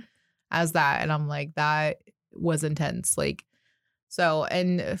like as that. And I'm like, that was intense. Like, so,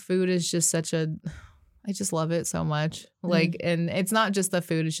 and food is just I just love it so much. Like, and it's not just the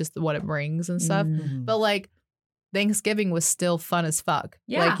food, it's just what it brings and stuff. But like Thanksgiving was still fun as fuck.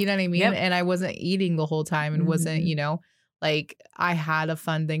 Yeah. Like, you know what I mean? Yep. And I wasn't eating the whole time, and wasn't, you know, like I had a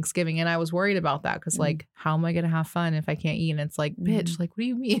fun Thanksgiving, and I was worried about that, because like, how am I going to have fun if I can't eat? And it's like, bitch, like, what do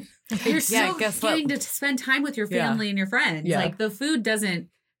you mean? You're still getting to spend time with your family and your friends. Yeah. Like the food doesn't,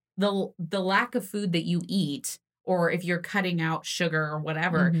 the lack of food that you eat, or if you're cutting out sugar or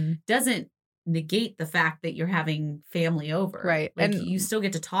whatever, doesn't negate the fact that you're having family over. Right. Like, and you still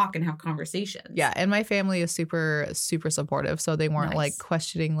get to talk and have conversations. Yeah. And my family is super, super supportive. So they weren't like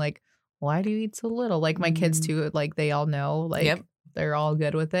questioning, like, why do you eat so little? Like my kids too, like they all know, like they're all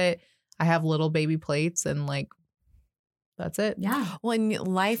good with it. I have little baby plates, and like that's it. Yeah. Well, and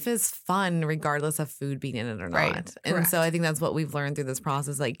life is fun regardless of food being in it or Right. not. And Correct. so I think that's what we've learned through this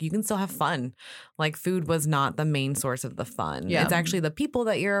process. Like, you can still have fun. Like, food was not the main source of the fun. Yeah. It's actually the people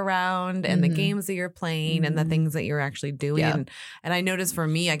that you're around and the games that you're playing and the things that you're actually doing. Yeah. And I noticed for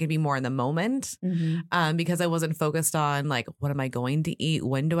me, I could be more in the moment because I wasn't focused on like, what am I going to eat?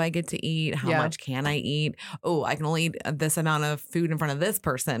 When do I get to eat? How much can I eat? Oh, I can only eat this amount of food in front of this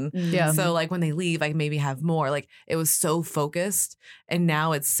person. Yeah. So like when they leave, I can maybe have more. Like, it was so focused, and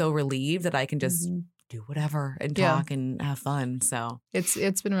now it's so relieved that I can just do whatever and talk and have fun. So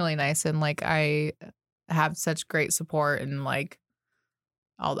It's been really nice, and like I have such great support and like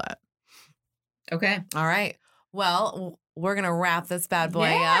all that. Okay. all right. Well, we're gonna wrap this bad boy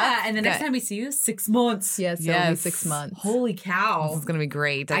Yeah. up. And the next time we see you, 6 months. Yes, it'll be Yes. 6 months. Holy cow. This is gonna be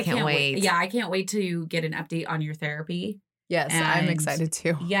great. I can't wait. Yeah, I can't wait to get an update on your therapy. Yes, I'm And- excited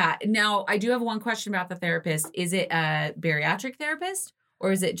too. Yeah. Now, I do have one question about the therapist. Is it a bariatric therapist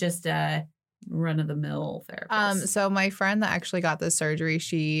or is it just a run-of-the-mill therapist? So my friend that actually got this surgery,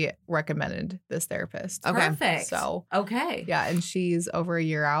 she recommended this therapist. Okay. Perfect. So Okay. yeah, and she's over a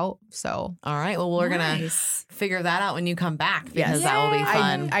year out. So All right. Well, we're gonna Nice. figure that out when you come back because Yes. that will be Yay.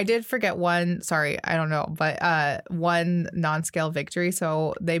 fun. I did forget one. Sorry, I don't know, but one non-scale victory.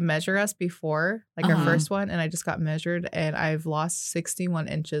 So they measure us before, like our first one, and I just got measured, and I've lost 61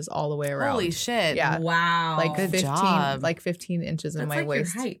 inches all the way around. Holy shit. Yeah. Wow. like Good 15, job. like 15 inches in That's my like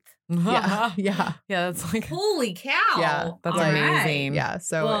waist. your height. Yeah, yeah, Yeah, that's like Holy cow. Yeah, that's All right. amazing. yeah.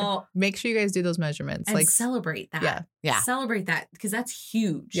 So Well, make sure you guys do those measurements. and Like, celebrate that. yeah, Yeah. Celebrate that because that's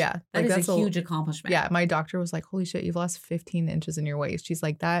huge. yeah. That Like is that's a huge accomplishment. Yeah, my doctor was like, "Holy shit, you've lost 15 inches in your waist." She's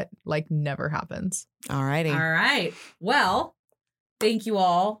like, "That like never happens." All righty. All right. Well, thank you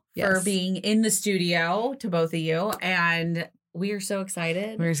all for Yes. being in the studio, to both of you. And we are so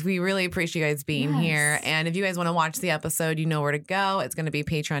excited. We really appreciate you guys being Yes. here. And if you guys want to watch the episode, you know where to go. It's going to be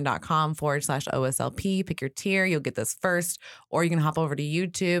patreon.com/OSLP. Pick your tier. You'll get this first, or you can hop over to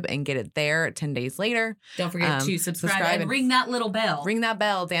YouTube and get it there 10 days later. Don't forget to subscribe and ring that little bell. Ring that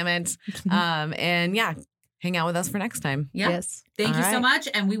bell, damn it. And yeah, hang out with us for next time. Yeah. Yes. Thank you All so right. much.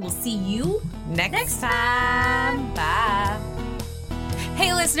 And we will see you Next time. Bye.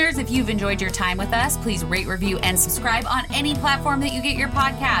 Hey, listeners, if you've enjoyed your time with us, please rate, review, and subscribe on any platform that you get your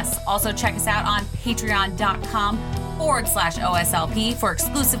podcasts. Also, check us out on patreon.com/OSLP for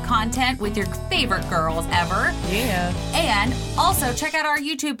exclusive content with your favorite girls ever. Yeah. And also, check out our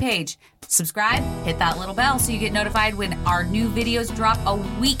YouTube page. Subscribe, hit that little bell so you get notified when our new videos drop a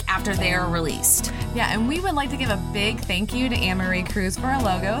week after they are released. Yeah, and we would like to give a big thank you to Anne-Marie Cruz for our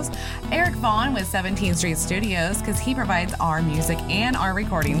logos, Eric Vaughn with 17th Street Studios because he provides our music and our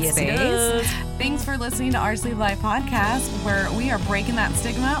recording Yes, he space. does. Thanks for listening to our Sleep Life podcast, where we are breaking that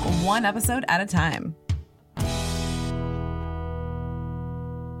stigma one episode at a time.